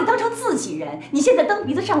我把你当成自己人，你现在蹬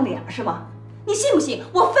鼻子上脸了是吗？你信不信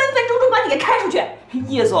我分分钟钟把你给开出去？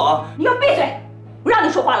叶总，你给我闭嘴！我让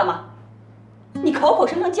你说话了吗？你口口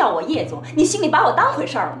声声叫我叶总，你心里把我当回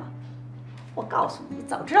事儿了吗？我告诉你，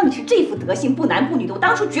早知道你是这副德行，不男不女的，我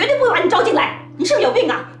当初绝对不会把你招进来。你是不是有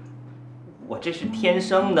病啊？我这是天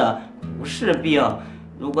生的，不是病。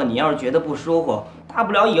如果你要是觉得不舒服，大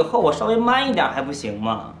不了以后我稍微慢一点还不行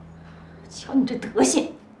吗？瞧你这德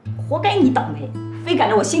行，活该你倒霉，非赶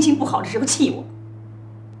着我心情不好的时候气我。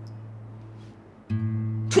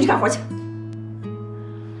出去干活去。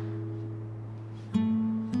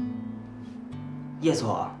叶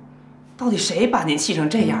总，到底谁把您气成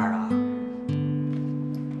这样啊？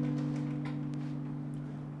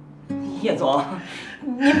叶总，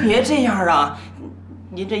您别这样啊！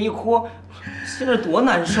您这一哭，心里多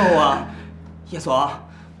难受啊！叶总，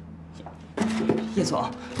叶总。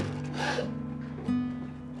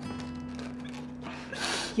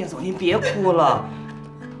叶总，您别哭了，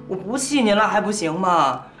我不气您了还不行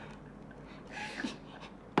吗？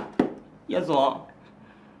叶总，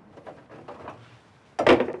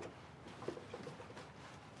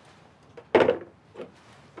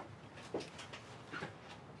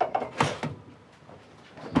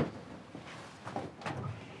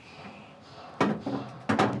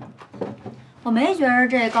我没觉得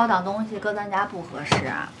这高档东西搁咱家不合适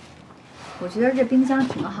啊，我觉得这冰箱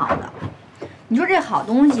挺好的。你说这好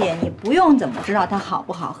东西，你不用怎么知道它好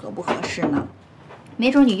不好、合不合适呢？没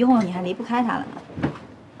准你用了你还离不开它了呢。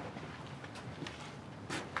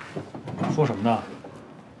说什么呢？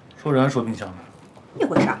说人说冰箱呢？一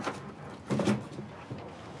回事儿。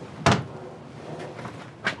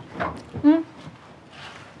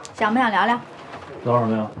想不想聊聊？聊什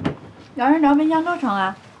么呀？聊人聊冰箱都成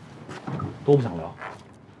啊。都不想聊。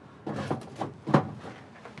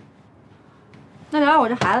那聊聊我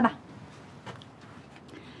这孩子吧。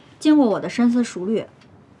经过我的深思熟虑，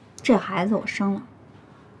这孩子我生了。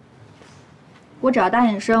我只要答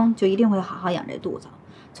应生，就一定会好好养这肚子。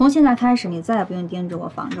从现在开始，你再也不用盯着我、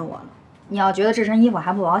防着我了。你要觉得这身衣服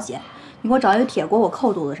还不保险，你给我找一个铁锅，我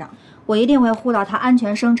扣肚子上，我一定会护到他安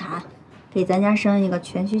全生产，给咱家生一个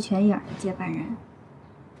全虚全影的接班人。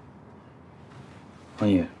王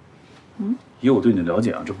姨，以我对你的了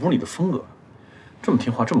解啊，这不是你的风格。这么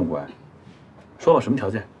听话，这么乖，说吧，什么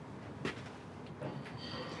条件？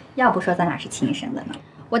要不说咱俩是亲生的呢。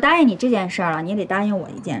我答应你这件事儿了，你也得答应我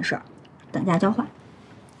一件事儿，等价交换。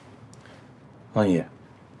王姨，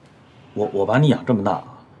我把你养这么大，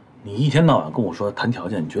你一天到晚跟我说谈条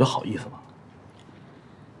件，你觉得好意思吗？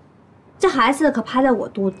这孩子可趴在我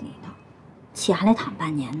肚子里头，气还得淌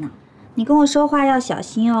半年呢。你跟我说话要小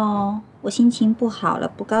心哦，我心情不好了，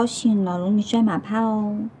不高兴了，容易摔马趴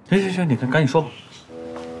哦。行，你赶紧说吧。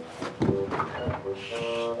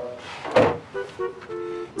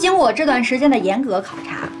经过我这段时间的严格考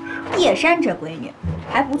察，叶珊这闺女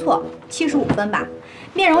还不错，75分吧。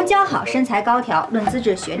面容姣好，身材高挑，论资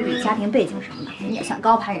质、学历、家庭背景什么的，你也算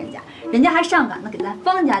高攀人家。人家还上赶着给咱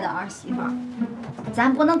方家的儿媳妇儿，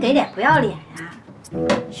咱不能给脸不要脸呀，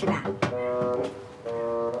是吧？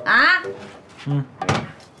啊？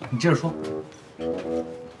你接着说。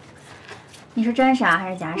你是真傻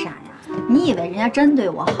还是假傻呀？你以为人家真对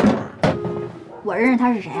我好啊？我认识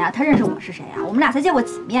他是谁呀？他认识我是谁呀？我们俩才见过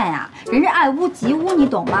几面呀？人是爱屋及乌，你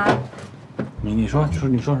懂吗？你说什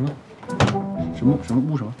么？什么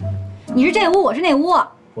屋什么？你是这屋，我是那屋。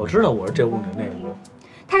我知道我是这屋，你是那屋。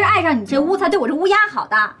他是爱上你这屋，才对我这乌鸦好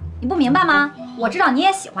的，你不明白吗？我知道你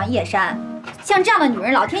也喜欢叶珊，像这样的女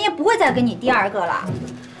人，老天爷不会再给你第二个了。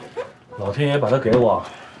老天爷把她给我，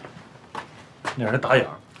那是他打眼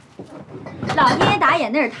儿。老天爷打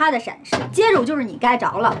眼那是他的闪失，接住就是你该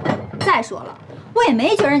着了。再说了，我也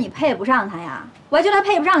没觉得你配不上他呀，我还觉得他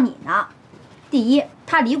配不上你呢。第一，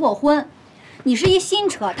他离过婚，你是一新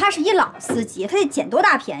车，他是一老司机，他得捡多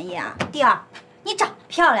大便宜啊？第二，你长得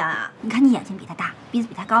漂亮啊，你看你眼睛比他大，鼻子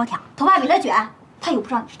比他高挑，头发比他卷，他又不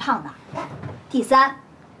知道你是烫的。第三，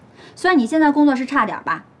虽然你现在工作是差点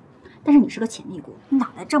吧，但是你是个潜力股，你脑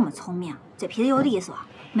袋这么聪明，嘴皮子又利索，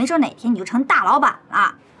没准哪天你就成大老板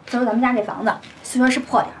了。再说咱们家这房子，虽说是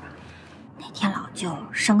破点吧，哪天老舅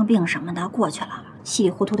生个病什么的过去了，稀里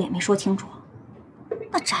糊涂的也没说清楚，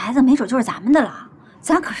那宅子没准就是咱们的了，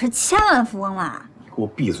咱可是千万富翁了。你给我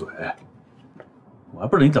闭嘴！我还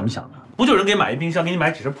不知道你怎么想的，不就人给买一冰箱，给你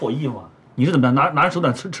买几身破衣服吗？你是怎么着？拿着手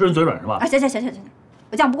短吃人嘴软是吧？啊，行，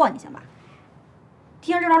我犟不过你行吧？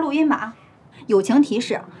听着这段录音吧啊，友情提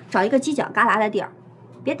示，找一个犄角旮旯的地儿，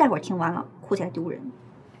别待会儿听完了哭起来丢人。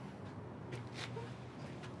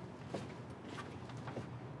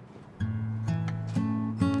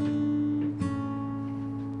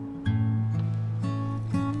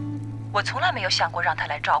我从来没有想过让他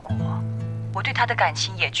来照顾我，我对他的感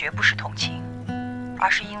情也绝不是同情，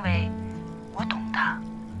而是因为我懂他。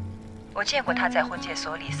我见过他在婚介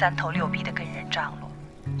所里3头6臂的跟人张罗，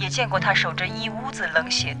也见过他守着一屋子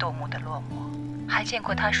冷血斗目的落寞，还见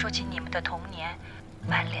过他说起你们的童年，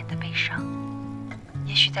满脸的悲伤。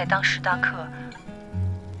也许在当时当刻，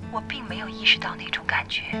我并没有意识到那种感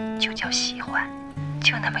觉就叫喜欢，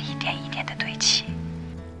就那么一点一点的堆砌，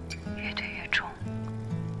越堆越重。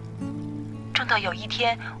重到有一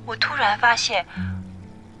天，我突然发现，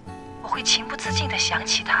我会情不自禁地想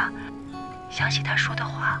起他，想起他说的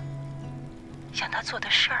话，想他做的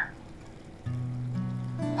事儿，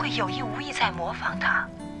会有意无意在模仿他，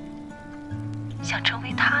想成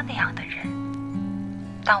为他那样的人。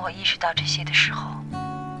当我意识到这些的时候，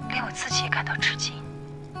连我自己也感到吃惊。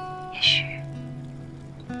也许，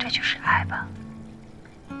这就是爱吧。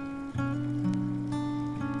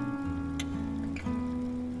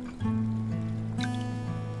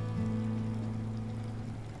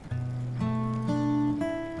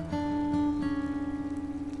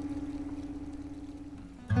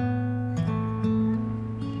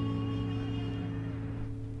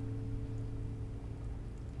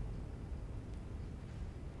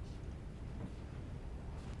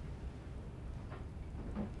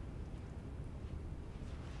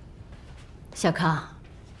小康，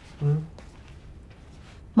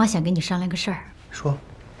妈想跟你商量个事儿。说。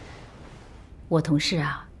我同事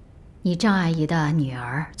啊，你张阿姨的女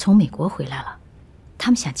儿从美国回来了，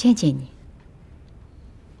他们想见见你。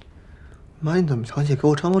妈，你怎么想起给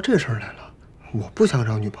我张罗这事儿来了？我不想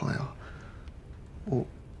找女朋友，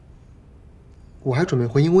我还准备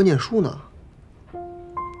回英国念书呢。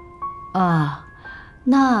啊，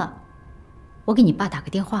那我给你爸打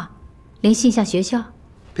个电话，联系一下学校。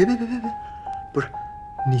别，不是，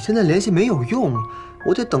你现在联系没有用，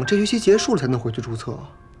我得等这学期结束了才能回去注册。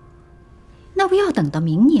那不要等到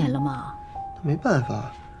明年了吗？那没办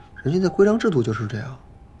法，人家的规章制度就是这样。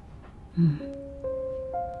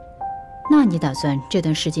那你打算这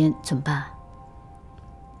段时间怎么办？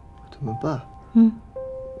怎么办？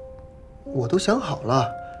我都想好了，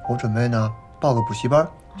我准备呢报个补习班，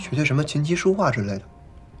学什么琴棋书画之类的。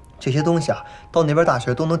这些东西啊，到那边大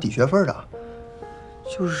学都能抵学分的。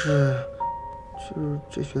就是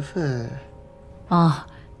这学费。哦，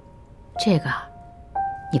这个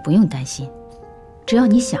你不用担心，只要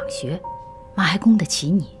你想学，妈还供得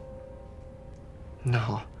起你。那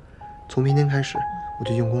好，从明天开始我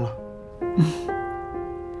就用功了。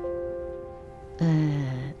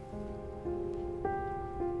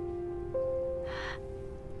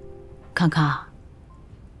康康，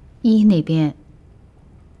依依那边，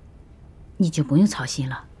你就不用操心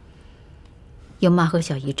了，有妈和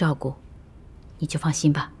小姨照顾，你就放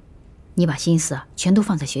心吧。你把心思全都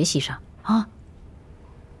放在学习上啊。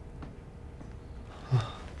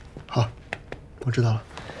好，我知道了。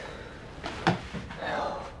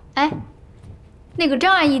哎，那个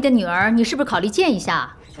张阿姨的女儿，你是不是考虑见一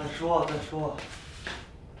下？再说。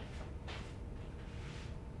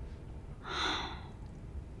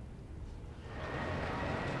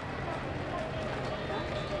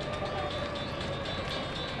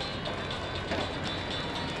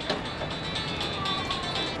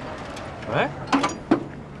喂，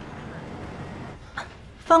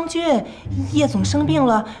方俊，叶总生病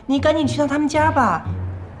了，你赶紧去趟他们家吧。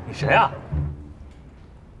你谁啊？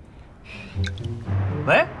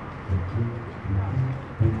喂，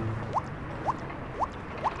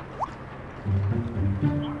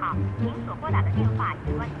您好，您所拨打的电话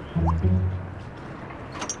已关机。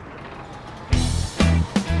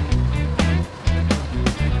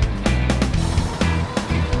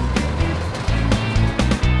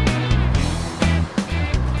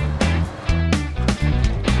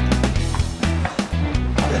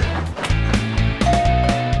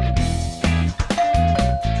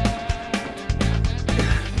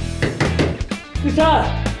玉山，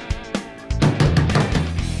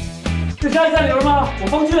玉山，你在里边吗？我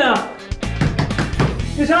方俊啊。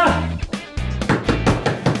玉山，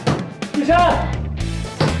玉山，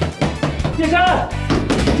玉山，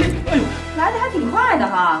哎呦，来的还挺快的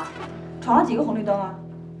哈，闯了几个红绿灯啊？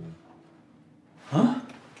啊，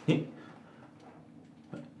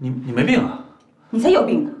你没病啊？你才有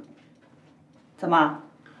病呢！怎么，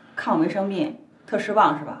看我没生病，特失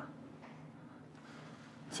望是吧？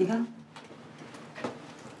起开。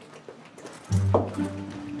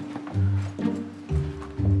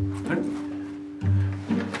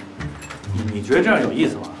你觉得这样有意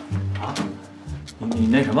思吗？啊，你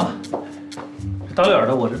那什么，大老远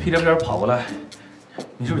的我这屁颠颠跑过来，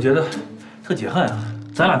你是不是觉得特解恨啊？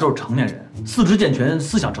咱俩都是成年人，四肢健全，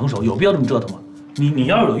思想成熟，有必要这么折腾吗？你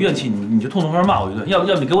要是有怨气，你就痛痛快骂我一顿，要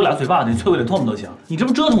不你给我俩嘴巴子，你啐我脸唾沫都行。你这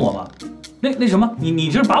不折腾我吗？那什么，你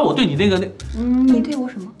这把我对你那个你对我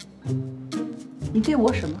什么？你对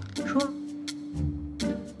我什么？说。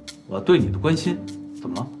我对你的关心，怎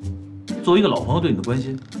么了？作为一个老朋友对你的关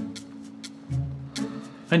心。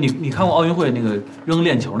哎，你看过奥运会那个扔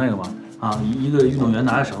链球那个吗？啊，一个运动员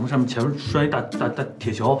拿着绳子，上面前面拴一大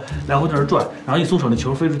铁球，来回在那转，然后一松手，那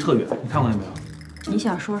球飞出特远。你看过那没有？你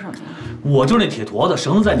想说什么？我就是那铁坨子，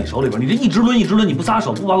绳子在你手里边，你这一直抡，你不撒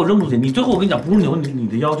手，不把我扔出去，你最后我跟你讲，不是扭你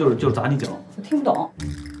的腰，就是砸你脚。我听不懂。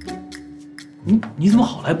你怎么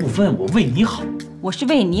好赖不分？我为你好。我是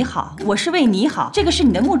为你好，我是为你好，这个是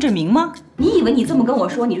你的墓志铭吗？你以为你这么跟我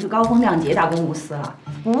说，你是高风亮节、大公无私了？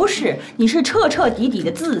不是，你是彻彻底底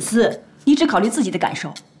的自私。你只考虑自己的感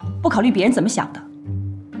受，不考虑别人怎么想的。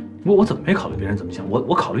我怎么没考虑别人怎么想？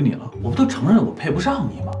我考虑你了，我不都承认我配不上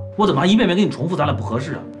你吗？我怎么还一遍遍跟你重复咱俩不合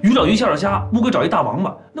适啊？鱼找鱼，虾找虾，乌龟找一大王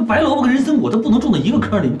八，那白萝卜跟人参果它不能种在一个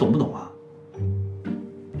坑里，你懂不懂啊？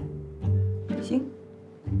行，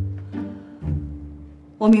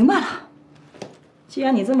我明白了。既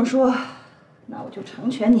然你这么说，那我就成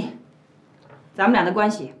全你。咱们俩的关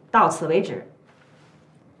系到此为止。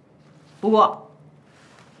不过，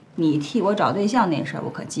你替我找对象那事儿我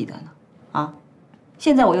可记得呢，啊！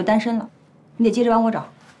现在我又单身了，你得接着帮我找。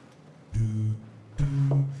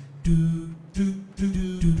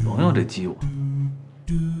甭用这激我。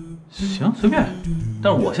行，随便。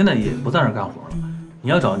但是我现在也不在那儿干活了，你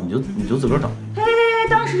要找你就自个儿找。嘿，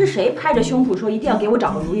当时是谁拍着胸脯说一定要给我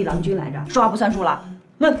找个如意郎君来着？说话不算数了。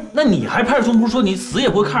那你还拍着胸脯说你死也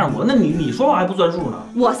不会看上我？那你说话还不算数呢？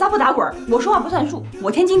我撒泼打滚，我说话不算数，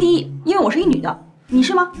我天经地义，因为我是一女的，你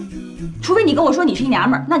是吗？除非你跟我说你是一娘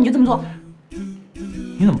们儿，那你就这么做。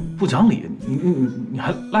你怎么不讲理？你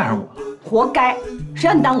还赖上我了？活该！谁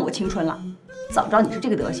让你耽误我青春了？早知道你是这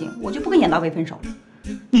个德行，我就不跟杨大卫分手。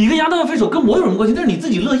你跟杨大卫分手跟我有什么关系？那是你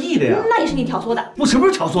自己乐意的呀。那也是你挑唆的。我什么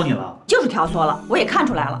时候挑唆你了？就是挑唆了，我也看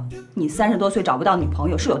出来了。你30多岁找不到女朋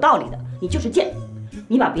友是有道理的，你就是贱。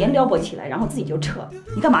你把别人撩拨起来，然后自己就撤，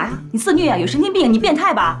你干嘛呀？你自虐呀？有神经病？你变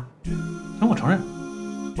态吧？行，我承认，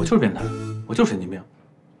我就是变态，我就是神经病，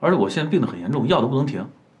而且我现在病得很严重，药都不能停，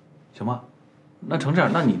行吧？那成这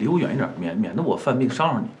样，那你离我远一点，免得我犯病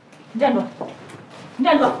伤着你。你站住！你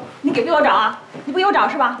站住！你给我找啊！你不给我找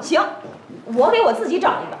是吧？行，我给我自己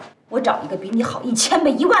找一个，我找一个比你好1000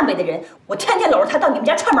倍、10000倍的人，我天天搂着他到你们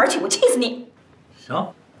家串门去，我气死你！行，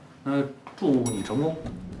那祝你成功。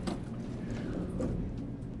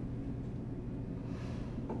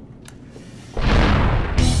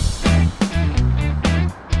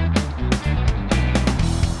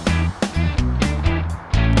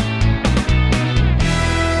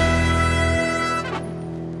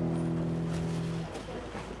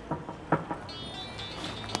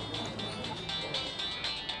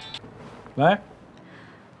喂，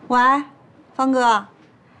喂，方哥，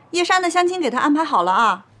叶珊的相亲给他安排好了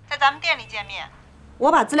啊，在咱们店里见面。我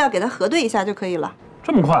把资料给他核对一下就可以了。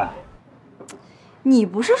这么快？你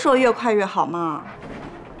不是说越快越好吗？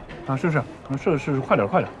啊，是，快点。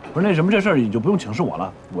不是那什么，这事儿你就不用请示我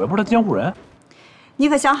了，我又不是他监护人。你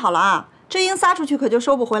可想好了啊，这鹰撒出去可就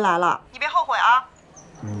收不回来了，你别后悔啊。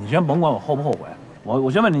你先甭管我后不后悔，我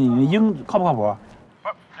先问你，你鹰靠不靠谱？不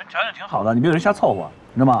是，人条件挺好的，你别有人瞎凑合，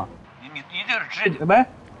你知道吗？你这是直接喂，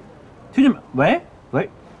听见没？喂，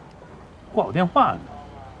挂我电话呢。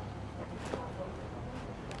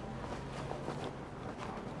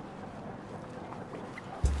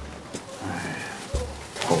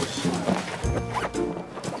好心。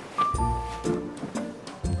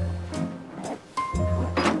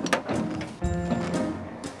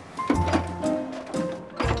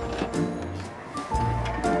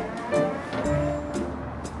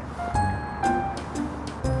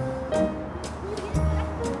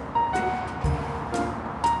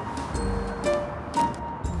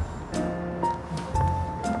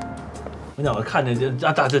我讲，我看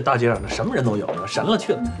这大街上的什么人都有，神了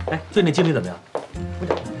去了。哎，最近那经理怎么样？不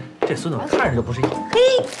是，这孙子看着就不是一个。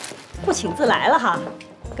嘿，不请自来了哈，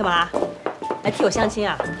干嘛？来替我相亲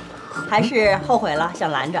啊？还是后悔了，想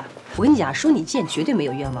拦着？我跟你讲，说你贱绝对没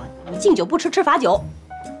有冤枉，你敬酒不吃吃罚酒。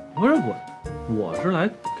不是我是来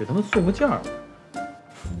给他们送个件儿。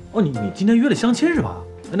哦，你今天约了相亲是吧？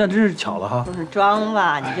那真是巧了哈。装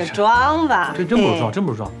吧，你就装吧。这真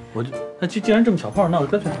不是装，我就那既然这么巧碰上，那我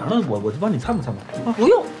干脆成了，我就帮你参谋参谋。不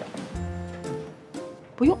用，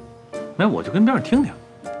不用。没，我就跟边上听听。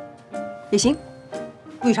也行，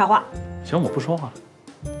不许插话。行，我不说话。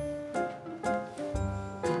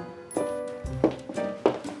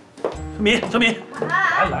小米，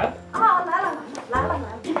来。啊，来了。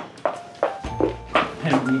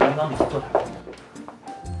哎，你刚坐台。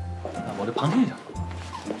我这旁听一下。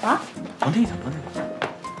啊？旁听一下。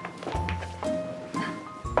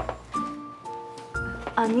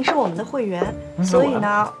啊，您是我们的会员，所以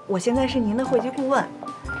呢，我现在是您的会籍顾问。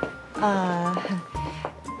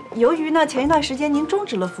由于呢前一段时间您终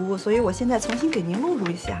止了服务，所以我现在重新给您录入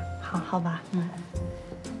一下，好吧？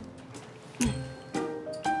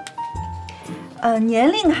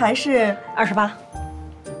年龄还是28。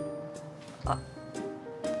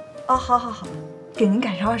好，给您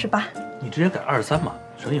改成28。你直接改23嘛，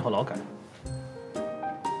省以后老改。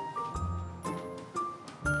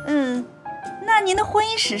那您的婚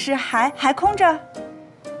姻史是还空着？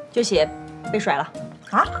就写被甩了。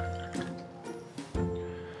啊？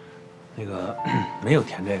那个没有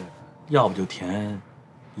填这个，要不就填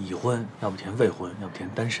已婚，要不填未婚，要不填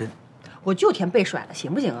单身。我就填被甩了，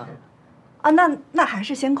行不行啊？啊，那还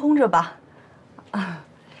是先空着吧。啊，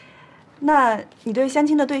那你对相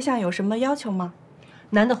亲的对象有什么要求吗？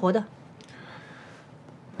男的活的。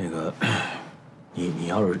那个，你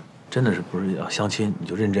要是真的是不是要相亲，你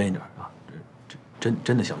就认真一点啊，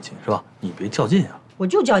真的相亲是吧？你别较劲啊。我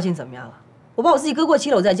就较劲怎么样了？我把我自己搁过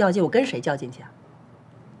期了，我再较劲，我跟谁较劲去啊？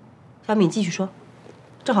小米，你继续说。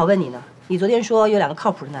正好问你呢，你昨天说有2个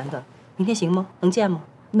靠谱的男的，明天行吗？能见吗？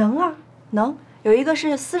能啊，能。有一个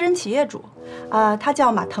是私人企业主，他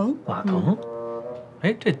叫马腾。马腾，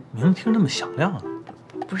哎，这名字听着那么响亮啊。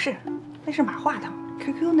不是，那是马化腾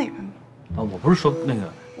 ，QQ 那个。啊，我不是说那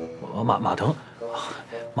个，马腾，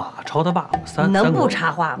马超他爸，你能不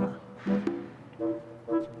插话吗？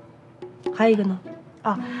还有一个呢？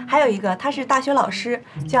啊，还有一个，他是大学老师，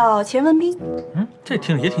叫钱文斌。这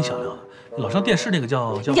听着也挺响亮的。老上电视那个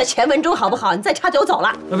叫你叫钱文忠好不好？你再插嘴我走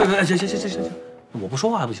了。别，行，我不说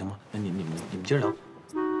话还不行吗？你们接着聊。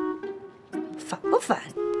烦不烦？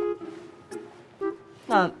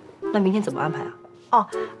那明天怎么安排啊？哦，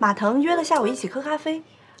马腾约了下午一起喝咖啡，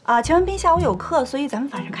钱文斌下午有课，所以咱们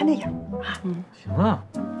晚上看电影。行啊，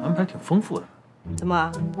安排挺丰富的。怎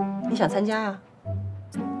么，你想参加呀？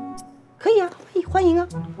可以啊，欢迎啊。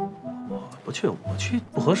我不去，我去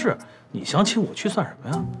不合适。你相亲我去算什么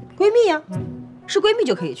呀？闺蜜呀，是闺蜜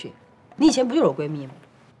就可以去。你以前不就是我闺蜜吗？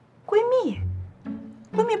闺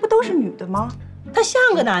蜜不都是女的吗？她像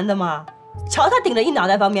个男的吗？瞧她顶着一脑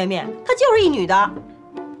袋方便面，她就是一女的。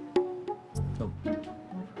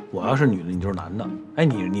我要是女的，你就是男的。哎，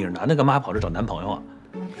你是男的，干嘛还跑这找男朋友啊？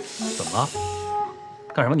怎么了？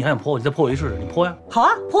干什么？你还想泼我？你再泼我一试试？你泼呀！好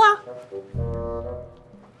啊，泼啊！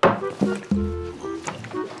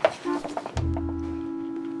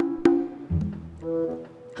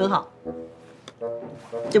很好，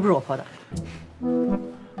这不是我泼的。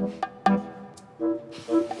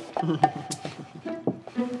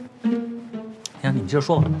行，你接着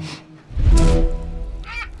说吧。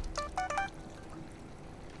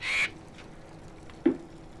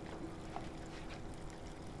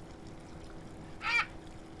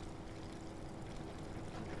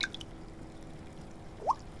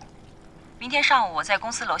天上午我在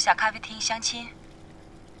公司楼下咖啡厅相亲。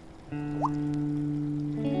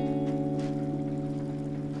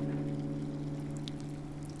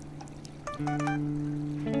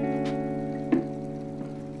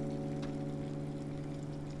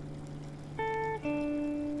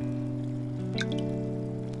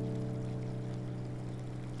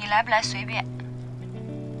你来不来随便。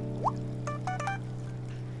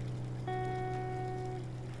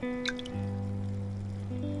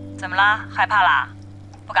怎么啦？害怕啦？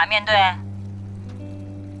不敢面对？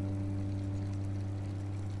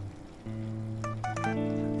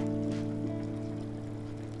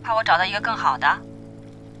怕我找到一个更好的？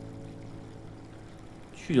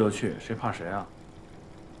去就去，谁怕谁啊？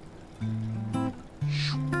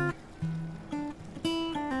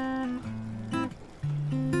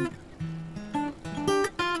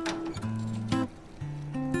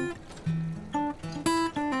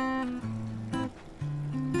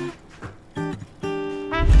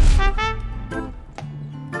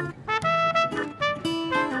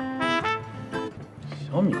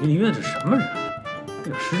小米给你约的是什么人？一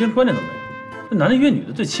点时间观念都没有。这男的约女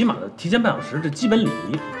的，最起码的提前半小时，这基本礼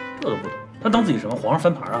仪，这都不懂。他当自己什么皇上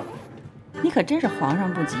翻盘啊？你可真是皇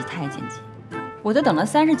上不急太监急，我都等了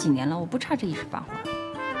30几年了，我不差这一时半会儿。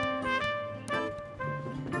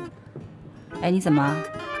哎，你怎么？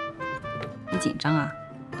你紧张啊？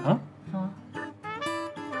啊？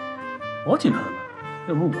我紧张什么？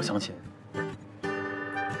又不是我相亲。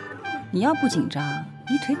你要不紧张，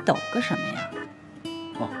你腿抖个什么呀？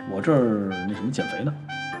哦，我这儿那什么减肥呢，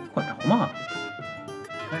管着嘛。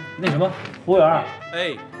哎，那什么，服务员。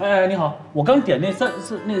哎，你好，我刚点那三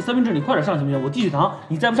明治，你快点上行不行？我低血糖，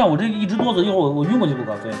你再不上我这一直哆嗦，一会儿我晕过去不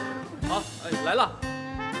可。对。好，哎，来了。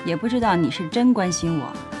也不知道你是真关心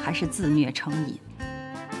我，还是自虐成瘾。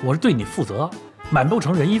我是对你负责，满不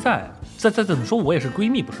成仁义在。再怎么说，我也是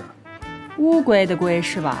闺蜜，不是？乌龟的龟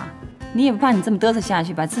是吧？你也不怕你这么嘚瑟下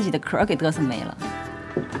去，把自己的壳给嘚瑟没了？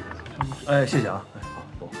哎，谢谢啊。哎，好，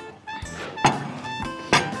走。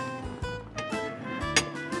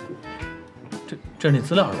这是你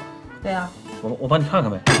资料是吧？对啊。我帮你看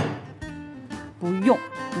看呗。不用，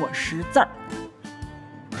我识字儿。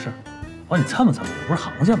不是，我帮你参谋参谋，我不是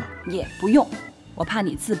行家吗？也不用，我怕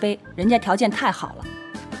你自卑，人家条件太好了。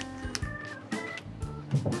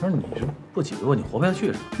我说你这不挤兑我，你活不下去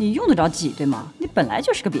是吧？你用得着挤兑吗？你本来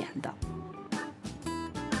就是个扁的。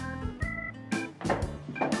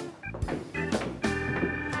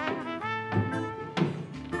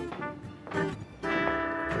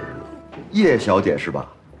叶小姐是吧？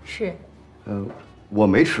是。我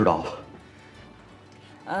没迟到。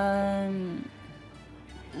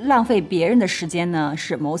浪费别人的时间呢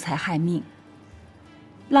是谋财害命，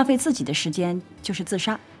浪费自己的时间就是自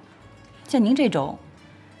杀。像您这种，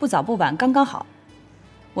不早不晚刚刚好。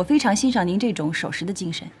我非常欣赏您这种守时的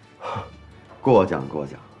精神。过奖过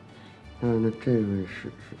奖。那这位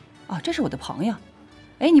是？哦，这是我的朋友。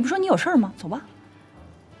哎，你不说你有事儿吗？走吧。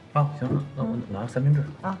啊，行，那我拿个三明治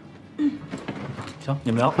啊。行，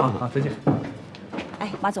你们聊啊，再见。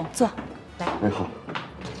哎，马总坐，来。哎，好。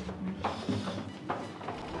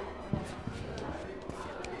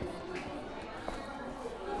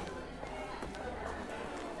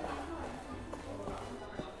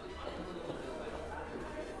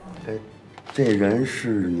哎，这人是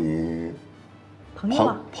你朋友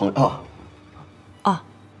啊？朋友啊。哦，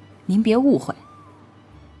您别误会，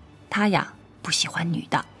他呀不喜欢女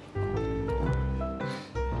的。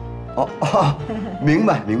哦，明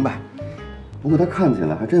白明白。不过他看起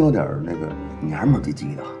来还真有点那个娘们唧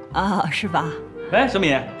唧的啊，是吧？哎，小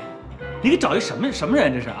米，你给找一什么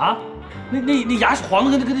人这是啊？那牙黄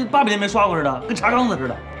的跟800年没刷过似的，跟茶缸子似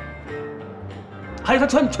的。还有他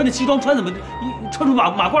穿那西装穿怎么穿出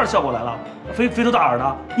马褂效果来了？肥头大耳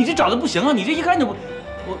的，你这找的不行啊！你这一看就不，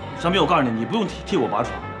小米，我告诉你，你不用替我拔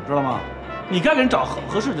床，知道吗？你该给人找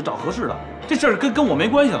合适的找合适的，这事儿跟我没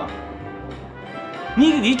关系了。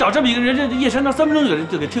你找这么一个人，这叶山那3分钟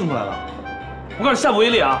就给听出来了。我告诉你，下不为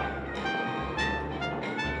例啊！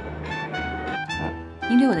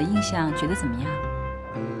您对我的印象觉得怎么样？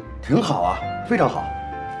挺好啊，非常好。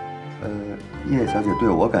叶小姐对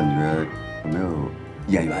我感觉有没有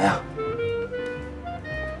眼缘呀？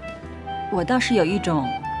我倒是有一种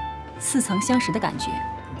似曾相识的感觉。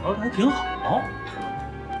哦，还挺好。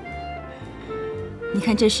你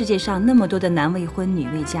看这世界上那么多的男未婚女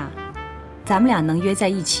未嫁，咱们俩能约在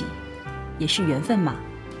一起，也是缘分嘛。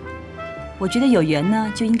我觉得有缘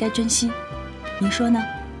呢就应该珍惜，您说呢？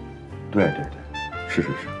对，是。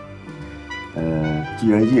既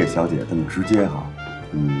然叶小姐这么直接哈，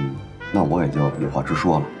那我也就有话直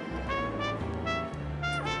说了。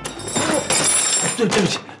对不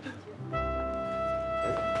起，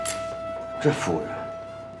这夫人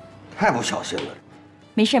太不小心了。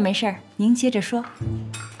没事没事，您接着说。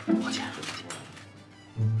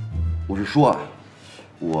我是说啊，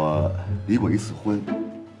我离过1次婚，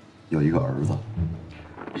有一个儿子。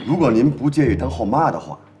如果您不介意当后妈的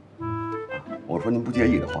话，我说您不介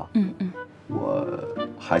意的话，我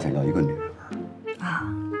还想要一个女儿。啊。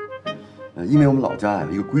因为我们老家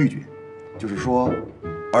有一个规矩，就是说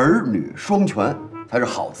儿女双全才是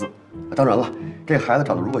好字。当然了，这孩子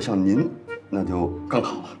长得如果像您，那就更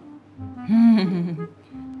好了。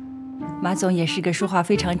马总也是个说话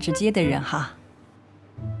非常直接的人哈。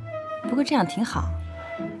不过这样挺好，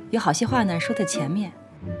有好些话呢说在前面，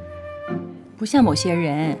不像某些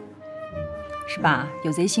人，是吧？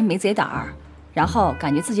有贼心没贼胆儿，然后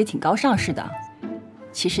感觉自己挺高尚似的，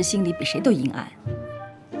其实心里比谁都阴暗，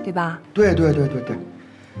对吧？对。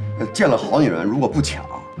见了好女人如果不抢，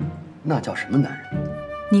那叫什么男人？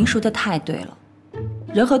您说的太对了，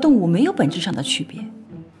人和动物没有本质上的区别，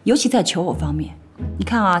尤其在求偶方面。你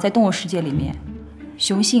看啊，在动物世界里面，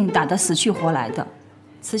雄性打得死去活来的，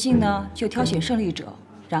雌性呢就挑选胜利者，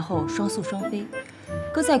然后双宿双飞。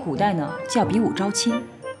搁在古代呢叫比武招亲，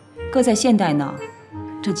搁在现代呢，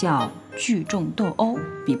这叫聚众斗殴，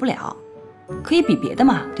比不了。可以比别的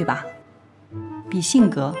嘛，对吧？比性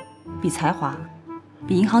格，比才华，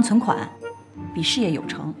比银行存款，比事业有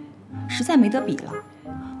成，实在没得比了。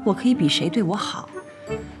我可以比谁对我好，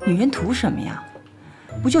女人图什么呀？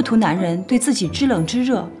不就图男人对自己知冷知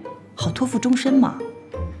热，好托付终身吗？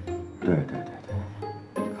对，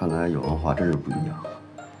看来有文化真是不一样，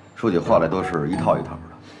说起话来都是一套一套的，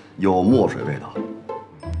有墨水味道。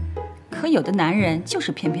可有的男人就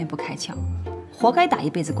是偏偏不开窍，活该打一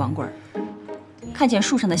辈子光棍儿。看见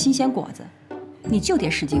树上的新鲜果子，你就得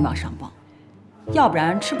使劲往上蹦，要不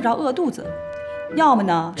然吃不着饿肚子，要么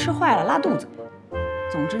呢吃坏了拉肚子。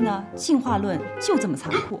总之呢，进化论就这么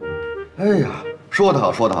残酷。哎呀，说得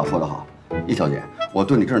好，易小姐，我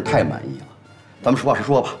对你真是太满意了。咱们实话实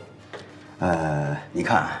说吧。你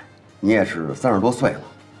看，你也是30多岁了，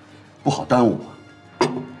不好耽误啊。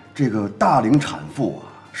这个大龄产妇啊，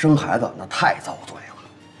生孩子那太遭罪了。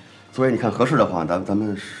所以你看合适的话，咱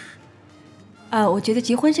们是。我觉得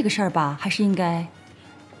结婚这个事儿吧，还是应该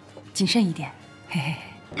谨慎一点。嘿嘿，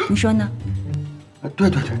你说呢？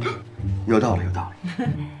对，有道理。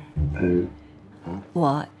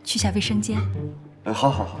我去下卫生间。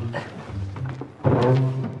好。